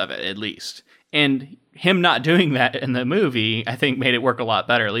moments of it at least. And him not doing that in the movie, I think, made it work a lot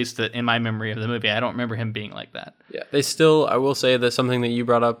better, at least in my memory of the movie. I don't remember him being like that. Yeah, they still, I will say that something that you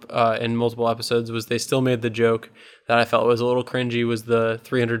brought up in multiple episodes was they still made the joke that I felt was a little cringy, was the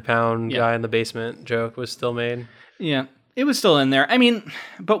 300-pound guy in the basement joke was still made. Yeah, it was still in there. I mean,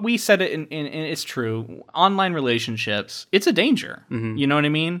 but we said it, and it's true. Online relationships, it's a danger. You know what I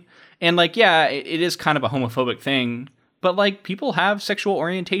mean? And like, yeah, it is kind of a homophobic thing, but like people have sexual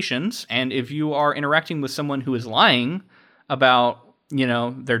orientations, and if you are interacting with someone who is lying about, you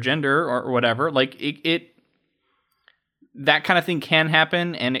know, their gender or whatever, like it that kind of thing can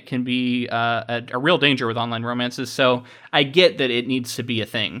happen, and it can be a real danger with online romances. So I get that it needs to be a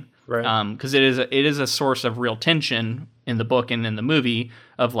thing, right? Because it is a source of real tension in the book and in the movie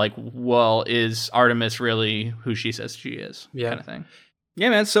of like, well, is Artemis really who she says she is? Kind of thing. Yeah,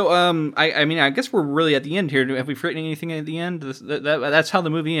 man. So, I mean, I guess we're really at the end here. Have we forgotten anything at the end? That's how the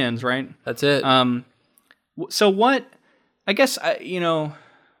movie ends, right? That's it. So what? I guess you know,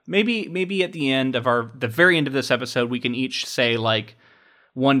 maybe at the end of the very end of this episode, we can each say like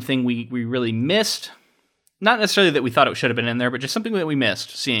one thing we really missed. Not necessarily that we thought it should have been in there, but just something that we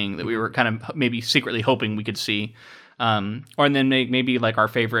missed seeing that we were kind of maybe secretly hoping we could see, or then maybe like our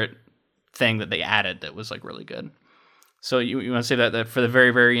favorite thing that they added that was like really good. So you want to say that for the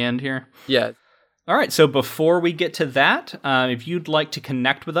very, very end here? Yeah. All right. So before we get to that, if you'd like to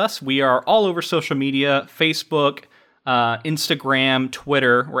connect with us, we are all over social media, Facebook, Instagram,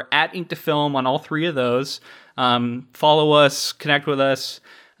 Twitter. We're at Ink to Film on all three of those. Follow us, connect with us.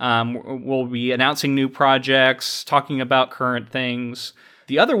 We'll be announcing new projects, talking about current things.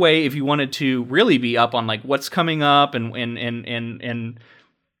 The other way, if you wanted to really be up on like what's coming up and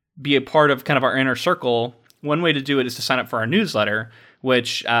be a part of kind of our inner circle, one way to do it is to sign up for our newsletter,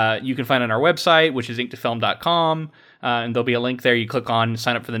 which you can find on our website, which is inktofilm.com. And there'll be a link there. You click on,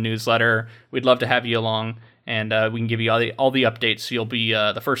 sign up for the newsletter. We'd love to have you along, and we can give you all the updates, so you'll be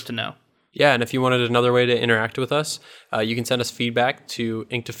the first to know. Yeah, and if you wanted another way to interact with us, you can send us feedback to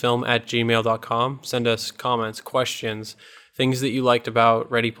inktofilm@gmail.com. Send us comments, questions, things that you liked about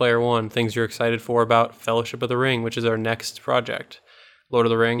Ready Player One, things you're excited for about Fellowship of the Ring, which is our next project. Lord of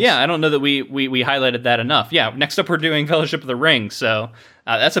the Rings. Yeah, I don't know that we highlighted that enough. Yeah, next up we're doing Fellowship of the Ring, so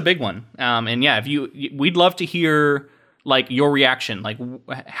that's a big one. And yeah, we'd love to hear like your reaction. Like,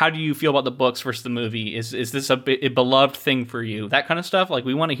 how do you feel about the books versus the movie? Is this a beloved thing for you? That kind of stuff. Like,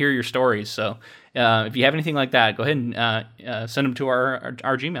 we want to hear your stories. So if you have anything like that, go ahead and send them to our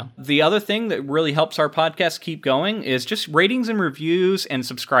Gmail. The other thing that really helps our podcast keep going is just ratings and reviews and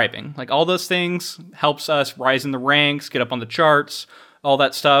subscribing. Like, all those things helps us rise in the ranks, get up on the charts, all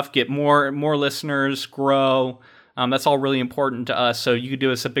that stuff, get more listeners, grow. That's all really important to us. So you could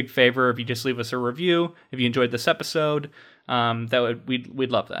do us a big favor if you just leave us a review. If you enjoyed this episode,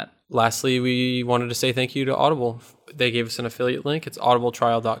 we'd love that. Lastly, we wanted to say thank you to Audible. They gave us an affiliate link. It's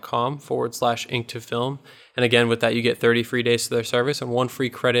audibletrial.com/inktofilm. And again, with that, you get 30 free days to their service and 1 free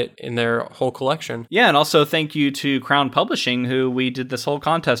credit in their whole collection. Yeah, and also thank you to Crown Publishing, who we did this whole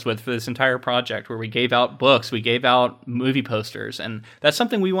contest with for this entire project, where we gave out books, we gave out movie posters, and that's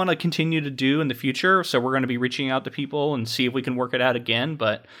something we want to continue to do in the future. So we're going to be reaching out to people and see if we can work it out again.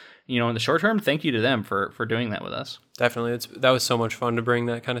 But you know, in the short term, thank you to them for doing that with us. Definitely. That was so much fun to bring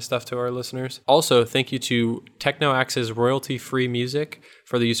that kind of stuff to our listeners. Also, thank you to TechnoAxe's royalty-free music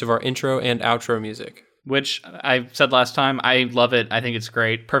for the use of our intro and outro music. Which I said last time, I love it. I think it's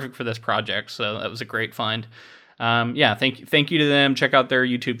great. Perfect for this project. So that was a great find. Yeah, thank you to them. Check out their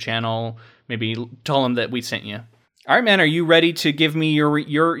YouTube channel. Maybe tell them that we sent you. All right, man. Are you ready to give me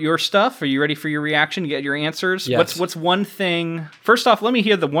your stuff? Are you ready for your reaction? Get your answers. Yes. What's one thing? First off, let me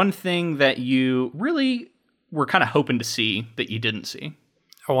hear the one thing that you really were kind of hoping to see that you didn't see.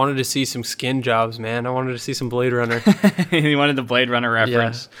 I wanted to see some skin jobs, man. I wanted to see some Blade Runner. You wanted the Blade Runner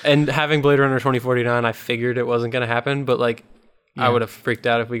reference. Yeah. And having Blade Runner 2049, I figured it wasn't going to happen, but like, yeah. I would have freaked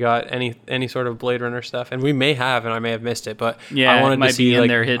out if we got any sort of Blade Runner stuff, and we may have, and I may have missed it. But yeah, I wanted to see in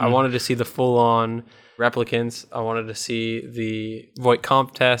there hidden. I wanted to see the full-on replicants. I wanted to see the Voight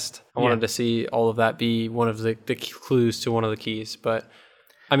comp test. I wanted to see all of that be one of the clues to one of the keys. But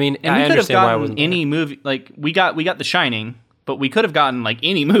I mean, and I understand why I wasn't any movie. Like we got The Shining, but we could have gotten like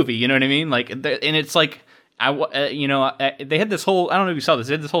any movie. You know what I mean? Like, and it's like they had this whole, I don't know if you saw this,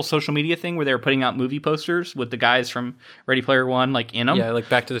 they had this whole social media thing where they were putting out movie posters with the guys from Ready Player One, like in them. Yeah, like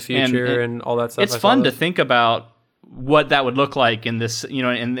Back to the Future and all that stuff. It's fun to think about what that would look like in this,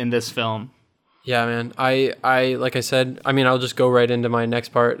 in this film. Yeah, man. I like I said, I mean, I'll just go right into my next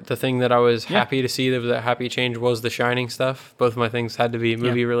part. The thing that I was happy to see, that was a happy change, was the Shining stuff. Both of my things had to be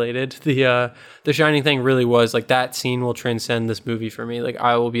movie related. The Shining thing really was like, that scene will transcend this movie for me. Like,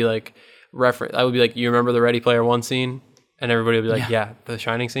 I will be like, reference. I would be like, you remember the Ready Player One scene? And everybody would be like, yeah, the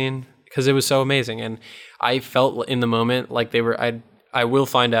Shining scene. Because it was so amazing. And I felt in the moment like they were, I will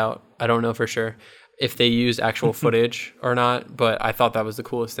find out, I don't know for sure, if they used actual footage or not, but I thought that was the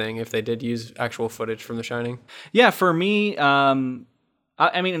coolest thing, if they did use actual footage from The Shining. Yeah, for me, I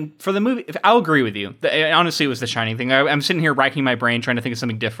mean, for the movie, I'll agree with you. Honestly, it was the Shining thing. I'm sitting here racking my brain trying to think of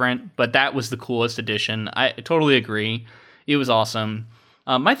something different, but that was the coolest addition. I totally agree. It was awesome.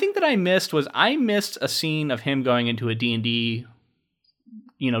 My thing that I missed was I missed a scene of him going into a D&D,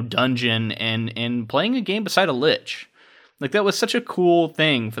 dungeon and playing a game beside a lich. Like, that was such a cool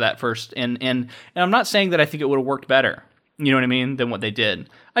thing for that first. And I'm not saying that I think it would have worked better, you know what I mean, than what they did.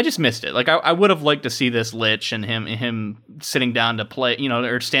 I just missed it. Like, I would have liked to see this lich and him sitting down to play,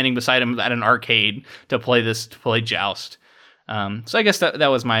 or standing beside him at an arcade to play Joust. So I guess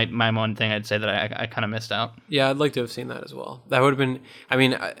that was my one thing I'd say that I kind of missed out. Yeah, I'd like to have seen that as well. That would have been, I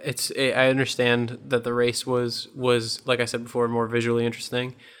mean, I understand that the race was, like I said before, more visually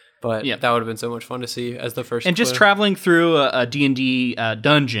interesting. But that would have been so much fun to see as the first. And just traveling through a D&D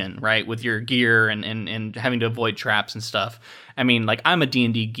dungeon, right, with your gear and having to avoid traps and stuff. I mean, like, I'm a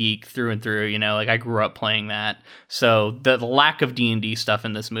D&D geek through and through, like, I grew up playing that. So the lack of D&D stuff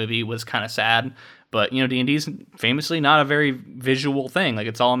in this movie was kind of sad. But, D&D is famously not a very visual thing. Like,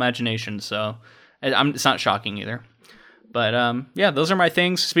 it's all imagination. So it's not shocking either. But, those are my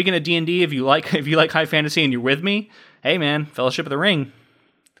things. Speaking of D&D, if you like high fantasy and you're with me, hey, man, Fellowship of the Ring.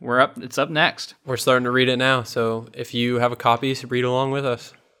 It's up next. We're starting to read it now, so if you have a copy, read along with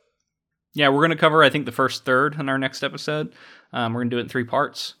us. Yeah, we're going to cover, I think, the first third in our next episode. We're going to do it in 3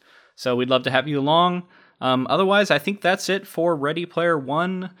 parts. So we'd love to have you along. Otherwise, I think that's it for Ready Player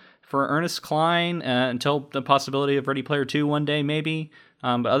One for Ernest Cline, until the possibility of Ready Player 2 one day, maybe.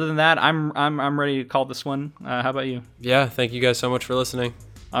 But other than that, I'm ready to call this one. How about you? Yeah, thank you guys so much for listening.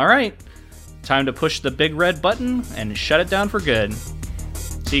 All right. Time to push the big red button and shut it down for good.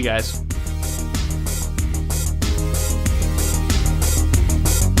 See you guys.